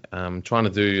actually trying to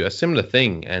do a similar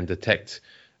thing and detect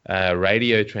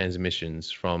radio transmissions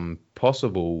from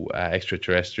possible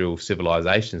extraterrestrial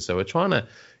civilizations. So we're trying to,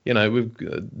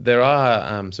 there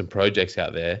are some projects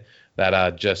out there that are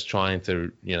just trying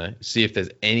to, see if there's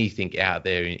anything out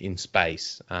there in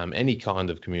space, any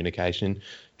kind of communication,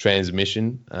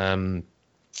 transmission.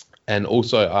 And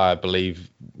also, I believe,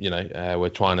 we're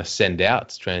trying to send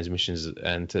out transmissions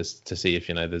and to see if,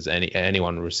 there's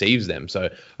anyone receives them. So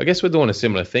I guess we're doing a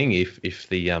similar thing if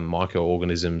the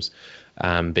microorganisms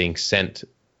being sent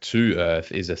to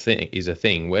Earth is a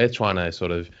thing. We're trying to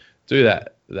sort of do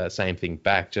that same thing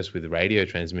back just with radio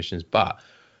transmissions. But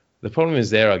the problem is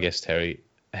there, I guess, Terry.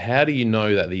 How do you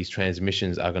know that these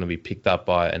transmissions are going to be picked up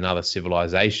by another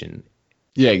civilization?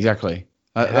 Yeah, exactly.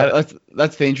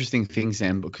 That's the interesting thing,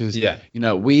 Sam, because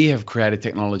we have created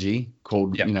technology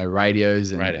called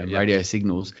radios and radio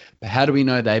signals. But how do we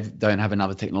know they don't have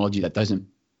another technology that doesn't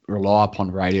rely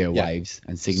upon radio waves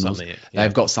and signals?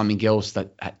 They've got something else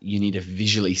that you need to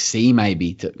visually see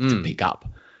maybe to pick up.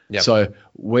 Yep. So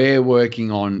we're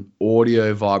working on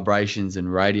audio vibrations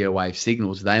and radio wave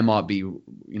signals. They might be,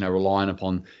 relying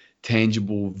upon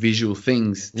tangible visual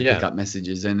things to pick up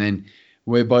messages. And then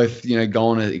we're both,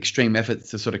 going to extreme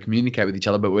efforts to sort of communicate with each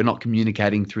other, but we're not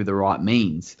communicating through the right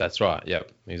means. That's right.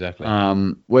 Yep, exactly.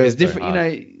 Whereas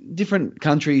different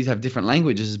countries have different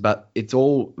languages, but it's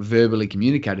all verbally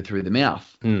communicated through the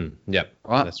mouth. Yep.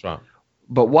 Right. That's right.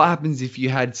 But what happens if you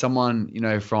had someone,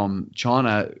 from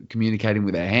China communicating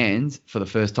with their hands for the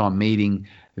first time, meeting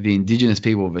the indigenous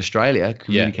people of Australia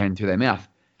communicating through their mouth?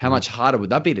 How much harder would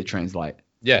that be to translate?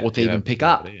 Or to even pick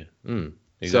up? Exactly.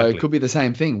 So it could be the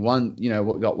same thing.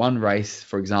 We've got one race,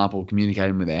 for example,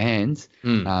 communicating with their hands,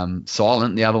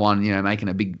 silent. The other one, making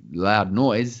a big loud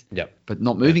noise, but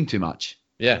not moving too much.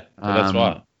 Yeah, that's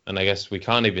right. And I guess we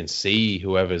can't even see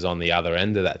whoever's on the other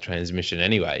end of that transmission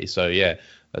anyway. So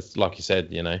that's like you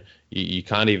said, you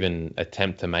can't even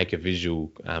attempt to make a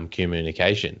visual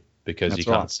communication because you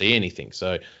can't see anything.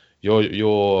 So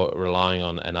you're relying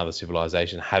on another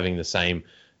civilization having the same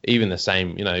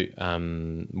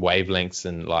wavelengths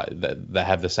and like they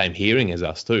have the same hearing as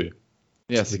us too.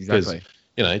 Yes, exactly.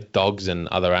 Because, dogs and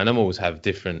other animals have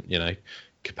different,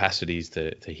 capacities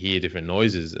to hear different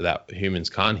noises that humans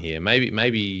can't hear.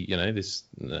 Maybe this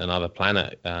another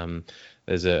planet,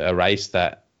 there's a race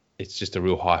that it's just a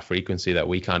real high frequency that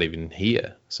we can't even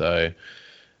hear. So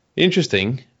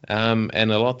interesting,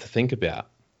 and a lot to think about.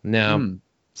 Now,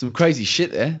 some crazy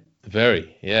shit there.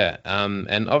 Very, yeah.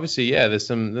 And obviously, there's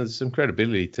some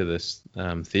credibility to this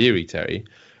theory, Terry.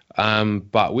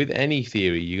 But with any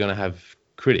theory, you're going to have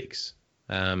critics.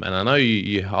 And I know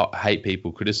you hate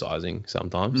people criticizing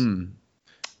sometimes.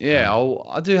 Yeah,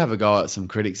 I do have a go at some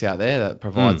critics out there that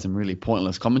provide some really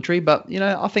pointless commentary. But,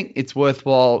 I think it's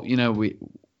worthwhile.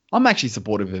 I'm actually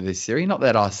supportive of this theory. Not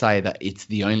that I say that it's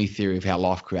the only theory of how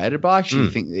life created, but I actually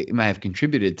think it may have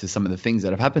contributed to some of the things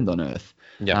that have happened on Earth.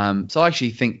 Yeah. So I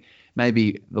actually think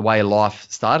maybe the way life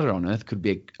started on Earth could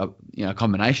be a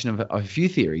combination of a few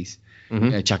theories.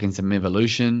 Chuck in some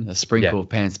evolution, a sprinkle of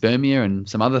panspermia, and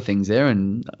some other things there,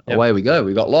 and away we go.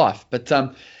 We got life. But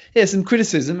some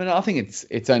criticism, and I think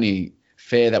it's only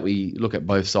fair that we look at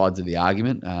both sides of the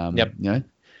argument.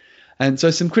 And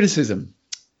so some criticism.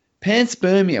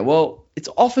 Panspermia. Well, it's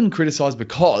often criticized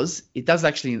because it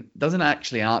doesn't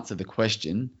actually answer the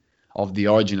question of the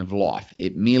origin of life.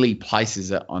 It merely places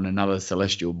it on another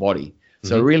celestial body.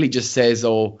 So it really just says,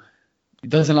 it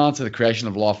doesn't answer the creation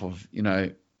of life of,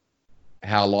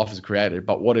 how life is created,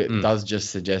 but what it does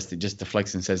just suggest, it just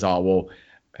deflects and says, how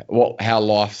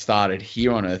life started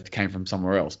here on Earth came from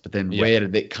somewhere else, but then where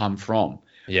did it come from?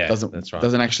 Yeah, that's right.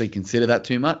 Doesn't actually consider that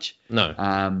too much. No.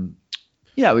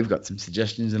 We've got some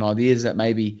suggestions and ideas that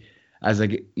maybe, as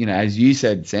you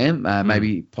said, Sam,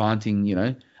 maybe planting,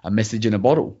 a message in a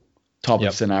bottle type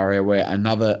of scenario where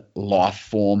another life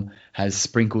form has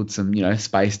sprinkled some,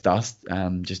 space dust,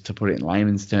 just to put it in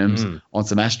layman's terms, on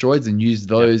some asteroids and used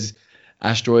those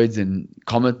asteroids and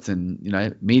comets and,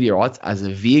 meteorites as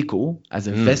a vehicle, as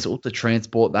a vessel to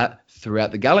transport that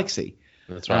throughout the galaxy.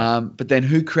 That's right. But then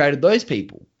who created those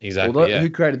people? Exactly. Who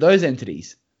created those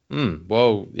entities?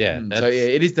 Well, yeah. So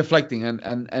it is deflecting,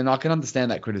 and I can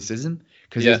understand that criticism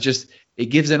because it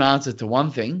gives an answer to one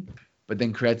thing, but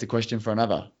then creates a question for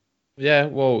another. Yeah,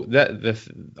 well,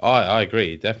 I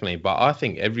agree definitely, but I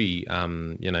think every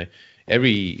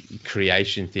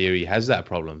creation theory has that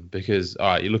problem because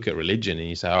you look at religion and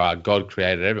you say, God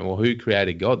created everything. Well, who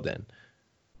created God then?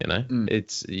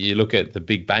 It's you look at the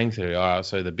Big Bang theory.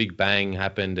 So the Big Bang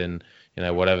happened and.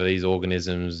 Whatever these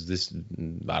organisms,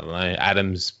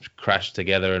 atoms crashed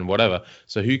together and whatever.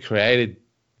 So who created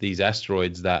these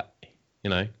asteroids that,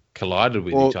 collided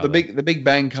with each other? The Big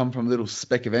Bang come from a little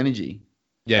speck of energy.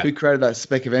 Yeah. Who created that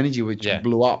speck of energy which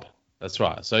blew up? That's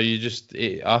right. So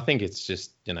I think it's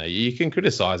just, you can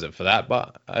criticize it for that.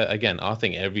 But again, I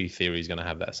think every theory is going to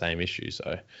have that same issue.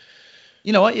 So.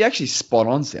 You know what? You're actually spot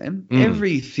on, Sam.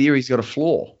 Every theory's got a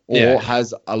flaw or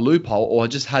has a loophole or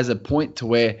just has a point to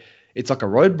where it's like a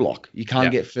roadblock. You can't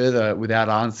Yep. get further without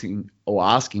asking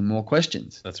more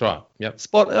questions. That's right. Yep.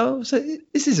 So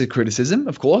this is a criticism,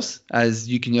 of course, as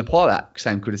you can apply that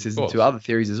same criticism to other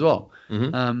theories as well.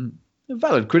 A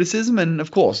valid criticism, and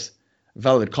of course,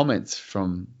 valid comments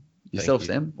from yourself,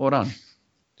 Sam. Well done.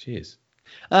 Cheers.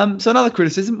 So another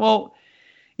criticism. Well,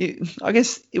 I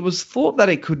guess it was thought that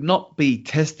it could not be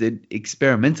tested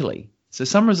experimentally. So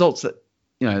some results that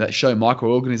show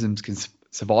microorganisms can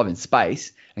survive in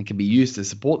space and can be used to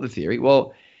support the theory.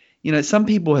 Well, some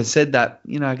people have said that,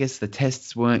 I guess the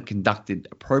tests weren't conducted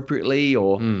appropriately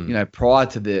or, prior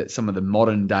to some of the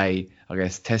modern day, I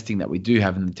guess, testing that we do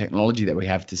have and the technology that we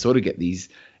have to sort of get these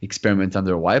experiments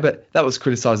underway. But that was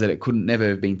criticized that it couldn't never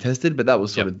have been tested, but that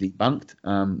was sort of debunked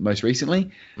most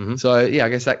recently. So, I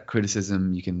guess that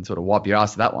criticism, you can sort of wipe your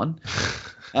ass with that one.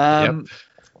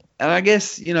 And I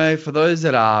guess, for those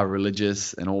that are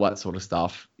religious and all that sort of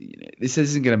stuff, this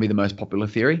isn't going to be the most popular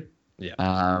theory. Yeah.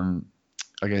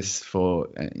 I guess for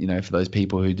those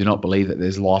people who do not believe that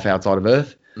there's life outside of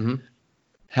Earth.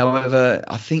 However,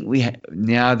 I think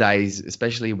nowadays,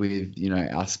 especially with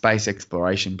our space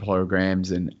exploration programs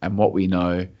and what we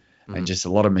know, and just a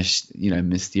lot of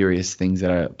mysterious things that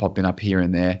are popping up here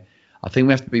and there, I think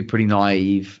we have to be pretty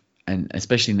naive, and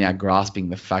especially now grasping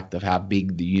the fact of how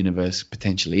big the universe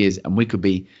potentially is, and we could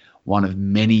be one of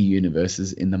many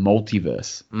universes in the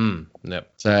multiverse.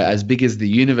 Yep. So as big as the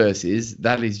universe is,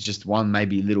 that is just one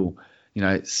maybe little,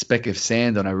 speck of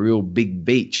sand on a real big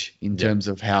beach in terms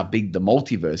of how big the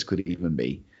multiverse could even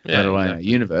be, let alone a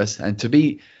universe. And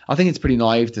I think it's pretty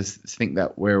naive to think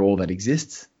that we're all that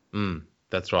exists.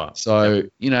 That's right. So,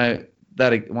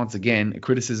 that once again, a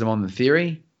criticism on the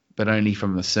theory, but only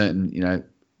from a certain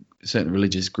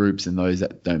religious groups and those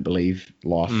that don't believe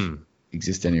life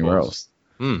exists anywhere else.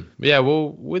 Yeah,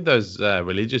 well, with those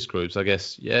religious groups, I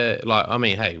guess, hey,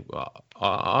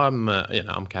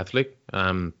 I'm Catholic.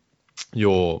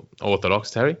 You're Orthodox,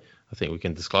 Terry. I think we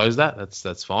can disclose that.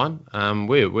 That's fine.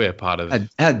 We're part of.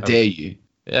 How dare you?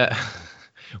 Yeah,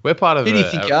 we're part of. Who do you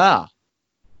think you are?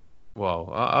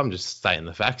 Well, I'm just stating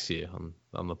the facts here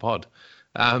on the pod.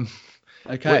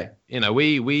 Okay.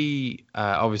 We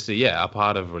obviously are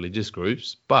part of religious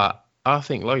groups, but I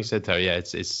think, like you said, Terry,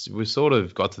 we've sort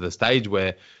of got to the stage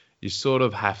where you sort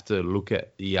of have to look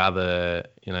at the other,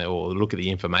 or look at the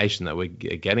information that we're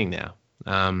getting now.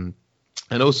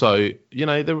 And also,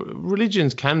 the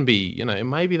religions can be,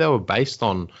 maybe they were based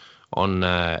on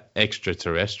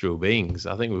extraterrestrial beings.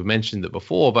 I think we've mentioned it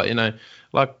before, but,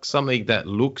 like something that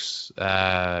looks,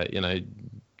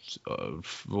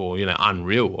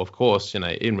 unreal, of course.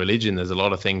 In religion, there's a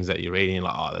lot of things that you're reading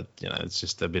like, it's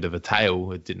just a bit of a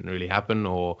tale. It didn't really happen,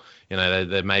 or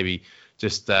they maybe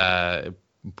just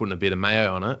putting a bit of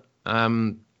mayo on it.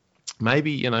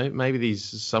 Maybe these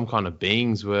some kind of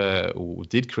beings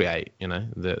did create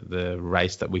the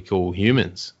race that we call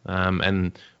humans.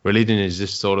 And religion is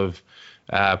just sort of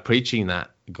preaching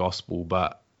that gospel,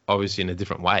 but obviously in a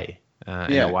different way.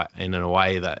 In a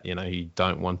way that you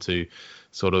don't want to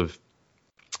sort of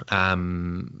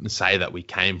say that we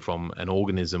came from an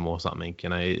organism or something.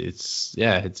 It's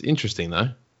interesting though.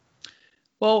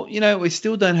 Well, we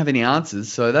still don't have any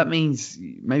answers, so that means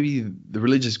maybe the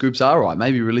religious groups are right.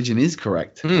 Maybe religion is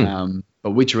correct.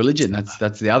 But which religion?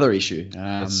 That's the other issue.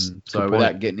 So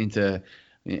without getting into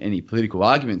any political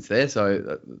arguments there,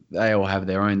 so they all have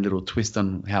their own little twist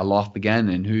on how life began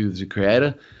and who was the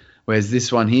creator. Whereas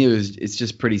this one here it's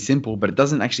just pretty simple, but it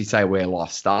doesn't actually say where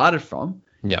life started from.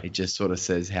 Yeah. It just sort of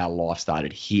says how life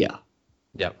started here.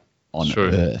 Yep. On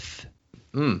Earth.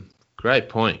 Great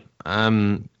point.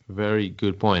 Very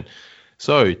good point.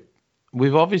 So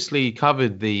we've obviously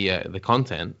covered the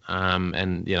content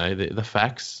and the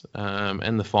facts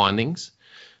and the findings.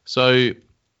 So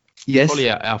yes, probably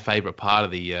our favorite part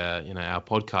of the our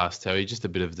podcast, Terry, just a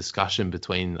bit of discussion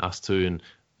between us two, and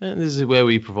this is where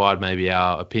we provide maybe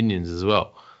our opinions as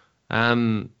well.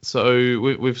 So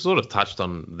we've sort of touched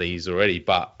on these already,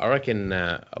 but I reckon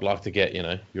I'd like to get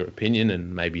your opinion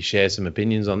and maybe share some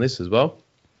opinions on this as well.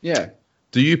 Yeah.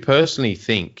 Do you personally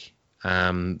think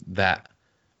that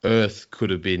Earth could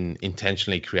have been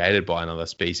intentionally created by another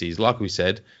species, like we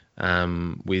said,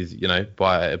 with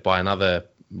by another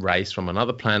race from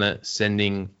another planet,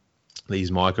 sending these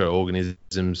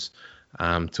microorganisms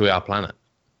to our planet?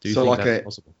 Do you think that's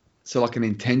possible? So like an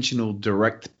intentional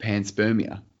direct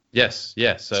panspermia. Yes.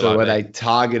 So where they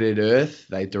targeted Earth,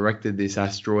 they directed this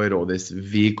asteroid or this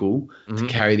vehicle to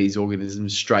carry these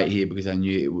organisms straight here because they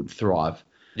knew it would thrive.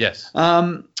 Yes.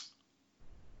 I'm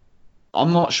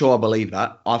not sure I believe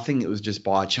that. I think it was just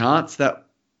by chance that,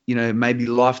 maybe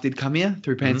life did come here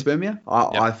through panspermia.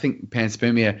 I think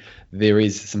panspermia, there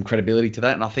is some credibility to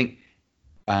that, and I think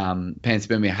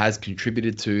panspermia has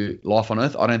contributed to life on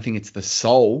Earth. I don't think it's the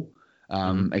sole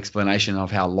explanation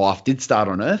of how life did start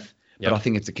on Earth, but I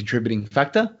think it's a contributing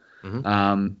factor.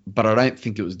 But I don't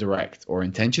think it was direct or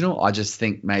intentional. I just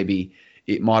think maybe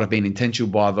it might have been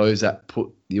intentional by those that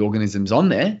put the organisms on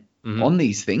there, on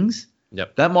these things.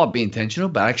 That might be intentional,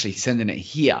 but actually sending it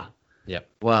here.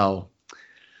 Well,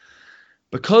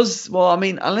 because,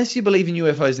 unless you believe in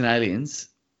UFOs and aliens,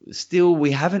 still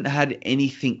we haven't had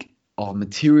anything of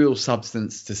material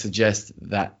substance to suggest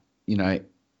that,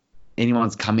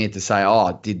 anyone's come here to say,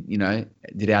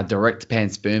 did our direct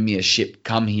panspermia ship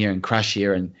come here and crash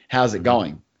here, and how's it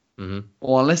going?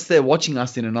 Or unless they're watching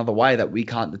us in another way that we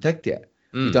can't detect yet.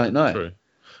 We don't know. True.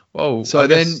 Well, so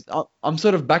I'm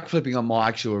sort of backflipping on my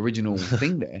actual original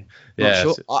thing there.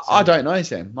 Sure. I don't know,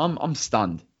 Sam. I'm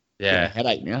stunned. Yeah.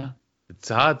 Headache now. It's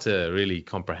hard to really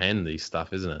comprehend these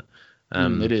stuff, isn't it?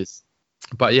 It is.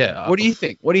 But yeah. What do you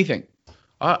think?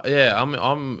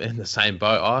 I'm in the same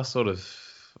boat. I sort of,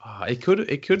 it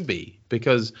could be,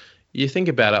 because you think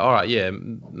about it. All right, yeah,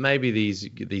 maybe these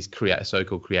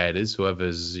so-called creators,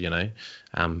 whoever's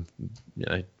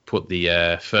put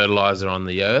the fertilizer on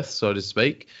the Earth, so to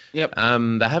speak. They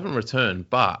haven't returned.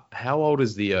 But how old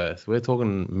is the Earth? We're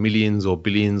talking millions or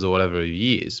billions or whatever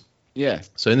years. Yeah.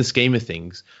 So in the scheme of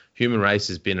things, human race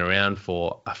has been around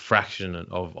for a fraction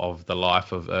of the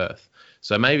life of Earth.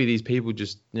 So maybe these people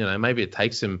just, maybe it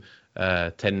takes them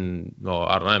 10,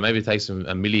 or I don't know, maybe it takes them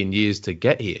 1 million years to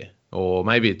get here, or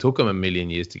maybe it took them 1 million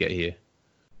years to get here.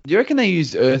 Do you reckon they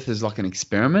used Earth as like an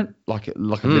experiment, like a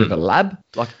bit of a lab?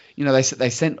 Like, they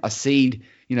sent a seed,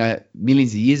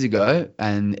 millions of years ago,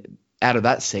 and out of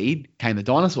that seed came the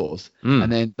dinosaurs,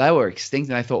 and then they were extinct,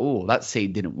 and they thought, oh, that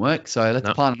seed didn't work, so let's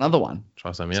plant another one.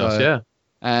 Try something else, yeah.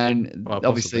 And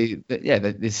obviously,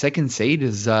 the second seed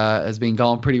has been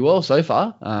going pretty well so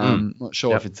far. Not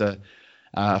sure if it's a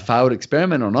failed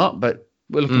experiment or not, but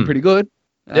we're looking pretty good.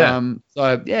 So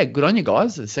good on you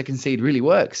guys. The second seed really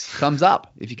works. Thumbs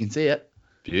up if you can see it.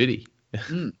 Beauty.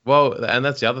 Well, and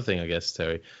that's the other thing, I guess,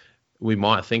 Terry. We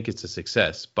might think it's a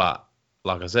success, but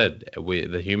like I said,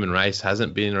 the human race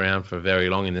hasn't been around for very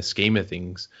long in the scheme of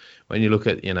things. When you look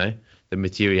at, the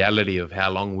materiality of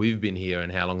how long we've been here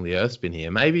and how long the Earth's been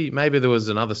here, maybe there was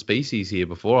another species here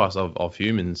before us of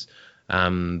humans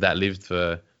that lived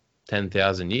for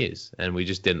 10,000 years, and we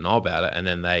just didn't know about it. And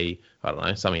then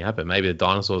something happened. Maybe the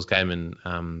dinosaurs came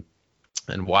and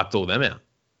wiped all them out.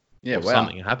 Yeah, or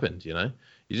something happened. You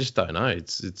just don't know.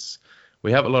 It's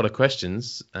we have a lot of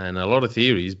questions and a lot of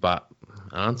theories, but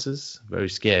answers very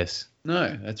scarce.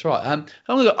 No, that's right.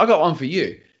 I got one for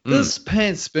you. Does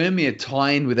panspermia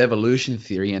tie in with evolution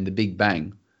theory and the Big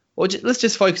Bang? Or let's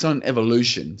just focus on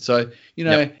evolution. So,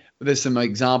 there's some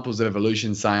examples of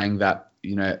evolution saying that,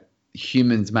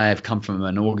 humans may have come from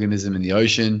an organism in the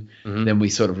ocean. Then we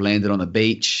sort of landed on the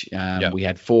beach. We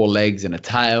had 4 legs and a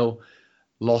tail,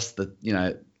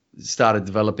 started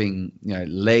developing,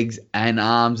 legs and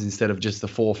arms instead of just the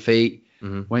 4 feet.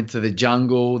 Went to the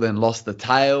jungle, then lost the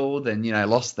tail, then,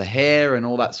 lost the hair and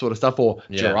all that sort of stuff. Or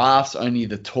giraffes, only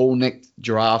the tall-necked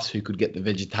giraffes who could get the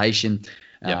vegetation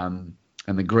and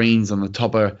the greens on the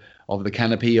top of the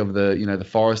canopy of the, the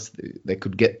forest, they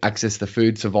could get access to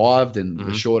food, survived, and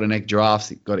the shorter-necked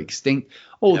giraffes got extinct.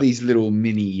 All these little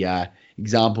mini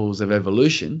examples of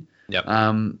evolution.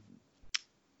 How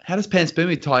does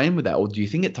panspermia tie in with that, or do you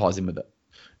think it ties in with it?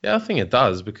 Yeah, I think it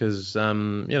does, because,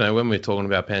 when we're talking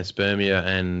about panspermia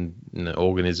and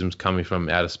organisms coming from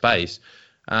outer space,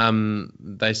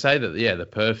 they say that, the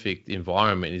perfect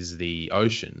environment is the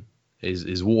ocean,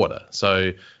 is water.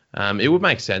 So it would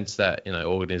make sense that,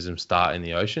 organisms start in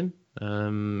the ocean.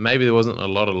 Maybe there wasn't a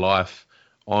lot of life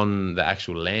on the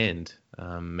actual land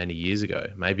many years ago.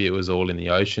 Maybe it was all in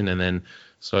the ocean, and then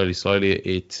slowly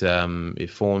it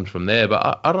formed from there.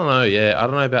 But I don't know. Yeah, I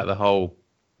don't know about the whole...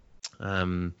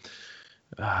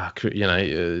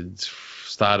 it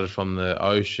started from the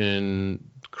ocean,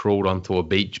 crawled onto a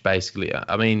beach, basically.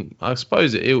 I mean, I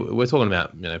suppose we're talking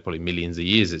about, probably millions of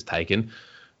years it's taken,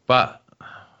 but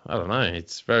I don't know.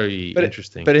 It's very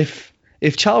interesting. But if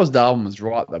Charles Darwin was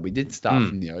right that we did start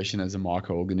from the ocean as a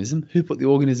microorganism, who put the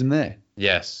organism there?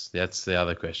 Yes, that's the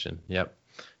other question. Yep.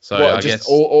 So I guess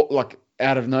like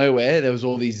out of nowhere, there was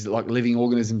all these like living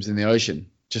organisms in the ocean.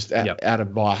 Just out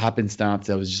of by happenstance,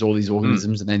 there was just all these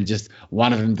organisms, and then just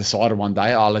one of them decided one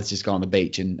day, let's just go on the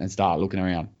beach and start looking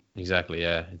around. Exactly,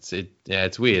 yeah.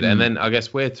 It's weird. And then I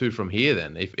guess where to from here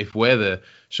then? If we're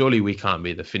surely we can't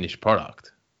be the finished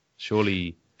product.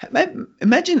 Surely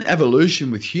Imagine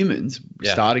evolution with humans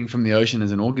Yeah. starting from the ocean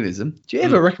as an organism. Do you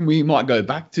ever reckon we might go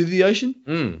back to the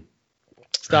ocean?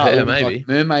 Start living maybe. like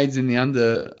mermaids in the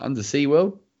undersea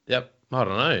world? Yep. I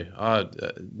don't know.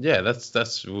 Yeah,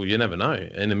 that's well, you never know.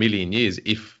 In a million years,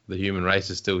 if the human race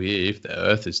is still here, if the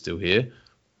Earth is still here,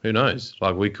 who knows?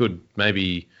 Like we could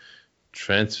maybe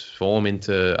transform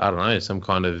into, I don't know, some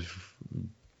kind of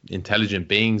intelligent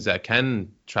beings that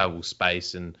can travel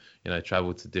space and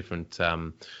travel to different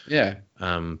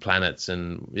planets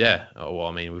and well,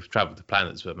 I mean we've traveled to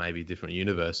planets but maybe different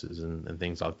universes and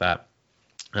things like that.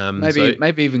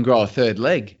 Maybe even grow a third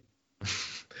leg.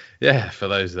 Yeah, for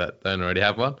those that don't already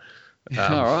have one.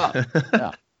 All right.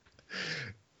 Yeah.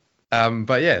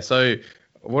 But yeah, so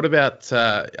what about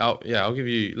I'll give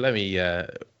you, let me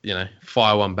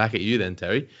fire one back at you then,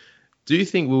 Terry. Do you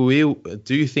think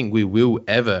we will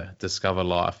ever discover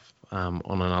life on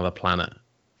another planet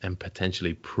and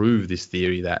potentially prove this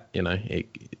theory that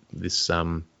this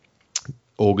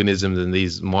organisms and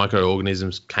these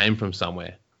microorganisms came from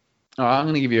somewhere? All right, I'm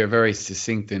going to give you a very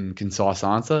succinct and concise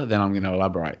answer. Then I'm going to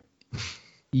elaborate.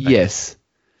 Yes.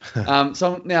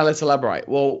 So now let's elaborate.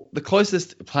 Well, the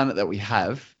closest planet that we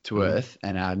have to Earth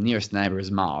and our nearest neighbor is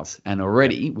Mars. And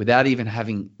already, without even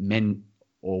having men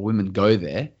or women go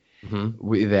there,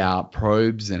 with our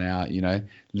probes and our,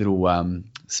 little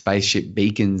spaceship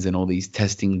beacons and all these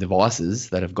testing devices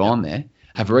that have gone there,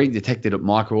 have already detected that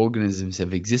microorganisms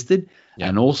have existed,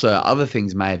 and also other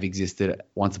things may have existed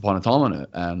once upon a time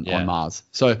on Mars.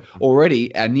 So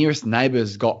already our nearest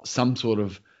neighbor's got some sort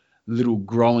of little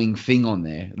growing thing on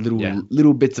there,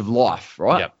 little bits of life,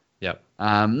 right? Yep.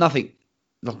 Nothing.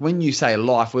 Like when you say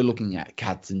life, we're looking at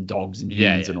cats and dogs and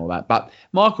humans and all that. But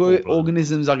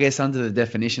microorganisms, I guess, under the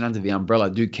definition, under the umbrella,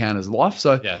 do count as life.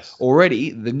 So already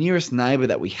the nearest neighbor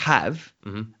that we have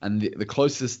and the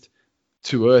closest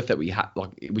to Earth that we have,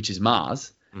 which is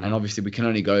Mars, and obviously we can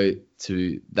only go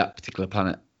to that particular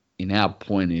planet in our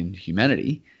point in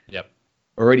humanity,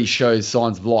 already shows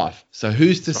signs of life. So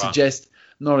who's to suggest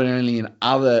not only in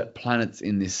other planets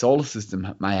in this solar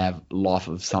system may have life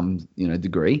of some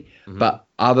degree, but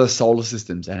other solar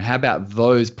systems? And how about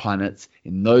those planets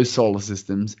in those solar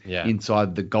systems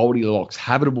inside the Goldilocks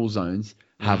habitable zones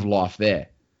have life there?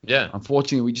 Yeah.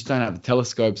 Unfortunately, we just don't have the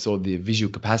telescopes or the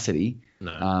visual capacity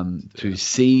to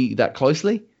see that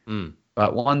closely.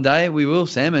 But one day we will,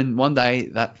 Sam, and one day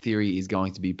that theory is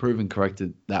going to be proven correct,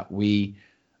 that we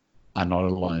are not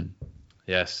alone.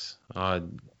 Yes. What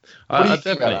do you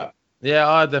think about that? Yeah,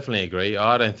 I definitely agree.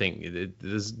 I don't think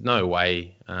there's no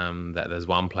way that there's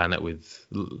one planet with,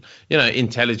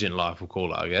 intelligent life, we'll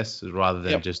call it, I guess, rather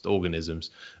than just organisms.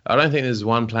 I don't think there's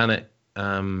one planet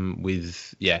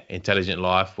with, intelligent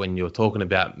life when you're talking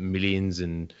about millions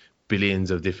and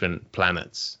billions of different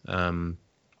planets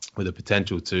with the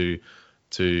potential to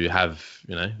have,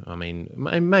 I mean,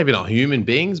 maybe not human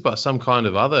beings, but some kind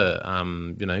of other,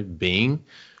 being.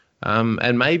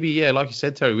 And maybe, like you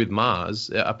said, Terry, with Mars,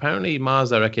 apparently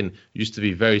Mars, I reckon, used to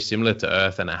be very similar to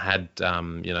Earth, and it had,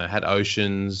 had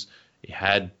oceans, it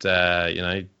had,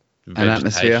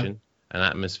 vegetation, an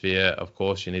atmosphere. Of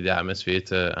course, you need the atmosphere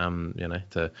to,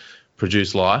 to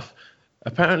produce life.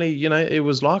 Apparently, it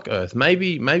was like Earth.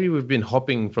 Maybe we've been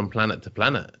hopping from planet to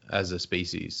planet as a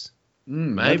species.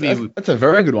 That's a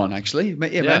very good one, actually.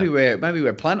 Maybe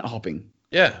we're planet hopping.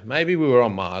 Yeah, maybe we were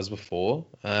on Mars before,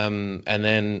 and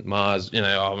then Mars,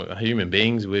 human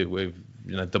beings, we've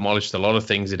demolished a lot of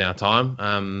things in our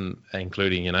time,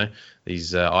 including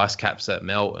these ice caps that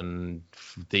melt and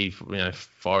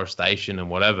deforestation and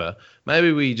whatever.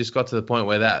 Maybe we just got to the point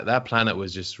where that planet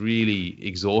was just really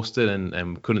exhausted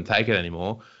and couldn't take it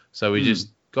anymore. So we just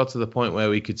got to the point where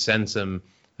we could send some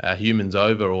humans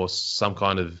over, or some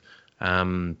kind of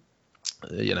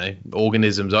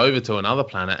organisms over to another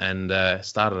planet and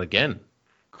start it again.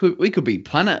 We could be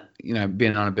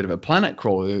being on a bit of a planet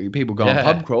crawl. People go on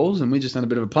pub crawls, and we're just on a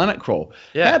bit of a planet crawl.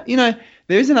 Yeah.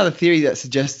 There is another theory that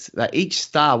suggests that each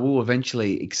star will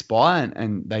eventually expire,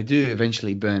 and they do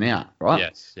eventually burn out, right?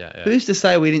 Yes. Yeah. Who's to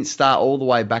say we didn't start all the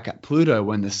way back at Pluto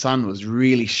when the sun was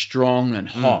really strong and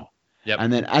hot? Yep.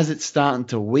 And then as it's starting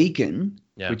to weaken,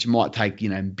 which might take,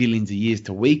 billions of years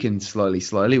to weaken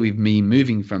slowly. We've been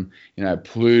moving from,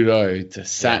 Pluto to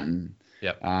Saturn,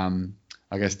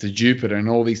 I guess to Jupiter and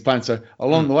all these planets. So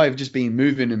along the way, we've just been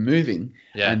moving and moving.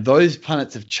 Yeah. And those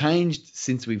planets have changed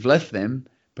since we've left them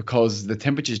because the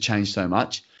temperature's changed so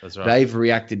much. That's right. They've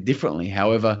reacted differently.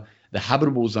 However, the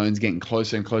habitable zone's getting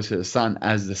closer and closer to the sun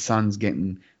as the sun's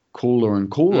getting cooler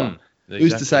and cooler. Exactly.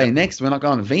 Who's to say next we're not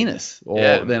going to Venus, or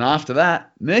then after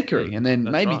that Mercury, and then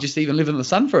maybe just even live in the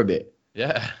sun for a bit?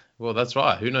 Yeah, Well, that's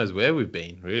right. Who knows where we've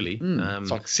been, really? It's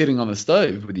like sitting on the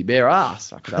stove with your bare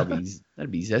ass. Like,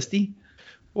 that'd be zesty.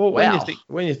 Well, Wow.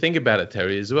 when you think about it,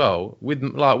 Terry, as well, with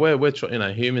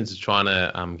like humans are trying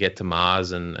to get to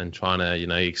Mars and trying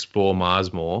to explore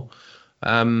Mars more.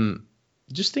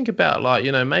 Just think about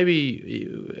maybe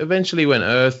eventually when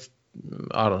Earth,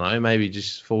 I don't know, maybe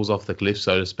just falls off the cliff,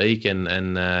 so to speak, and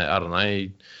I don't know,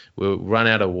 we'll run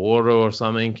out of water or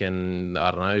something, and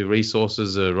I don't know,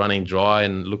 resources are running dry,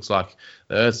 and it looks like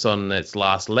the Earth's on its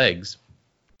last legs.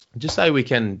 Just say we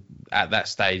can, at that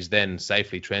stage, then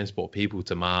safely transport people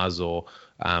to Mars or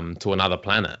to another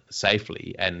planet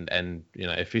safely and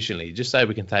efficiently. Just say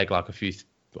we can take like a few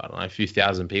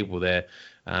thousand people there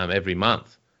every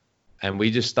month, and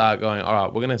we just start going, all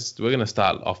right, we're gonna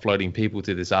start offloading people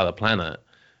to this other planet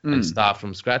and start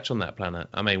from scratch on that planet.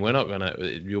 I mean, we're not gonna.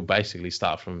 You'll basically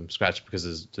start from scratch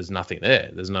because there's nothing there.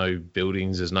 There's no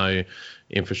buildings. There's no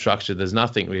infrastructure. There's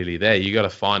nothing really there. You got to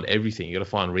find everything. You got to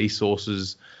find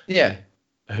resources. Yeah.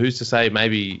 Who's to say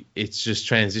maybe it's just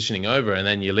transitioning over and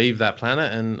then you leave that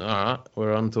planet and all right,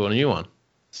 we're on to a new one.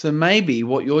 So maybe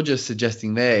what you're just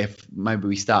suggesting there, if maybe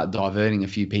we start diverting a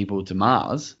few people to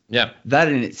Mars, that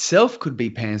in itself could be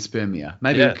panspermia.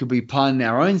 Maybe it could be planting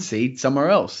our own seed somewhere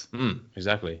else.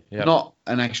 Exactly. Yeah. Not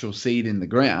an actual seed in the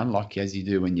ground, like as you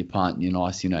do when you plant your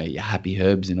nice, your happy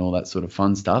herbs and all that sort of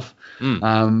fun stuff.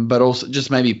 But also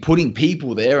just maybe putting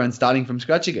people there and starting from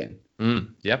scratch again.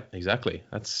 Yep, exactly.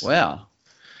 That's wow.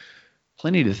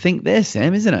 Plenty to think there,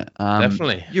 Sam, isn't it?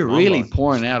 Definitely. You're really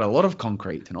pouring out a lot of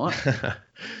concrete tonight.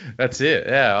 That's it.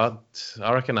 Yeah,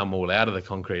 I reckon I'm all out of the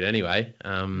concrete anyway.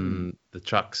 The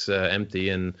truck's empty,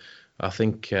 and I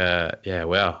think, I'm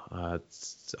not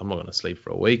going to sleep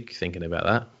for a week thinking about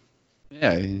that.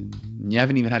 Yeah, you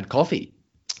haven't even had coffee.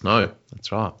 No,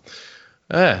 that's right.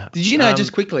 Yeah. Did you know,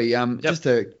 just quickly, just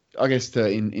to, I guess, to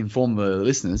inform the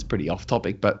listeners, pretty off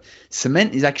topic, but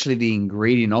cement is actually the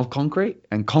ingredient of concrete,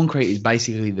 and concrete is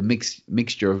basically the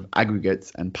mixture of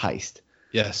aggregates and paste.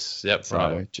 Yes. Yep. So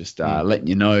right. just letting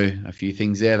you know a few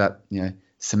things there that,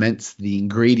 cement's the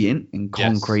ingredient and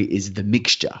concrete is the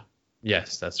mixture.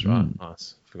 Yes, that's right.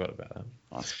 Nice. Forgot about that.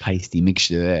 Nice pasty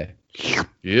mixture there.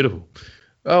 Beautiful.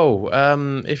 Oh,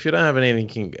 if you don't have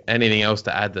anything else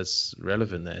to add that's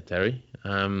relevant there, Terry,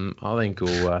 I think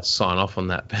we'll sign off on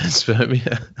that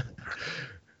panspermia.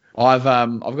 I've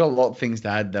got a lot of things to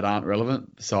add that aren't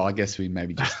relevant, so I guess we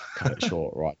maybe just cut it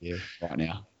short right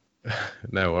now.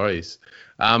 No worries.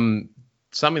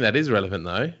 Something that is relevant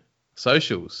though,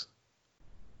 socials.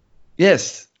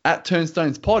 Yes, at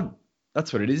Turnstones Pod.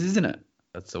 That's what it is, isn't it?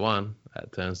 That's the one,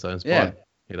 at Turnstones Pod. Yeah.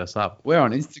 Hit us up. We're on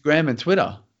Instagram and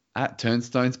Twitter at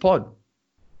Turnstones Pod.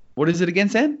 What is it again,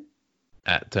 Sam?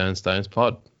 At Turnstones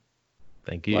Pod.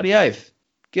 Thank you. Bloody oath.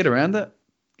 Get around it.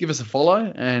 Give us a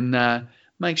follow and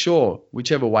make sure,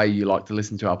 whichever way you like to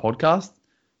listen to our podcast,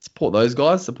 support those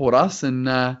guys, support us, and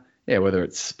whether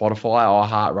it's Spotify,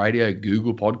 iHeartRadio,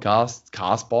 Google Podcasts,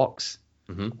 Castbox,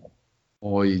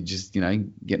 or you just,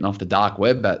 getting off the dark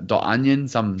web at .onion,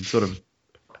 some sort of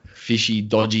fishy,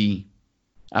 dodgy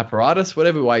apparatus,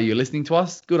 whatever way you're listening to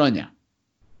us, good on you.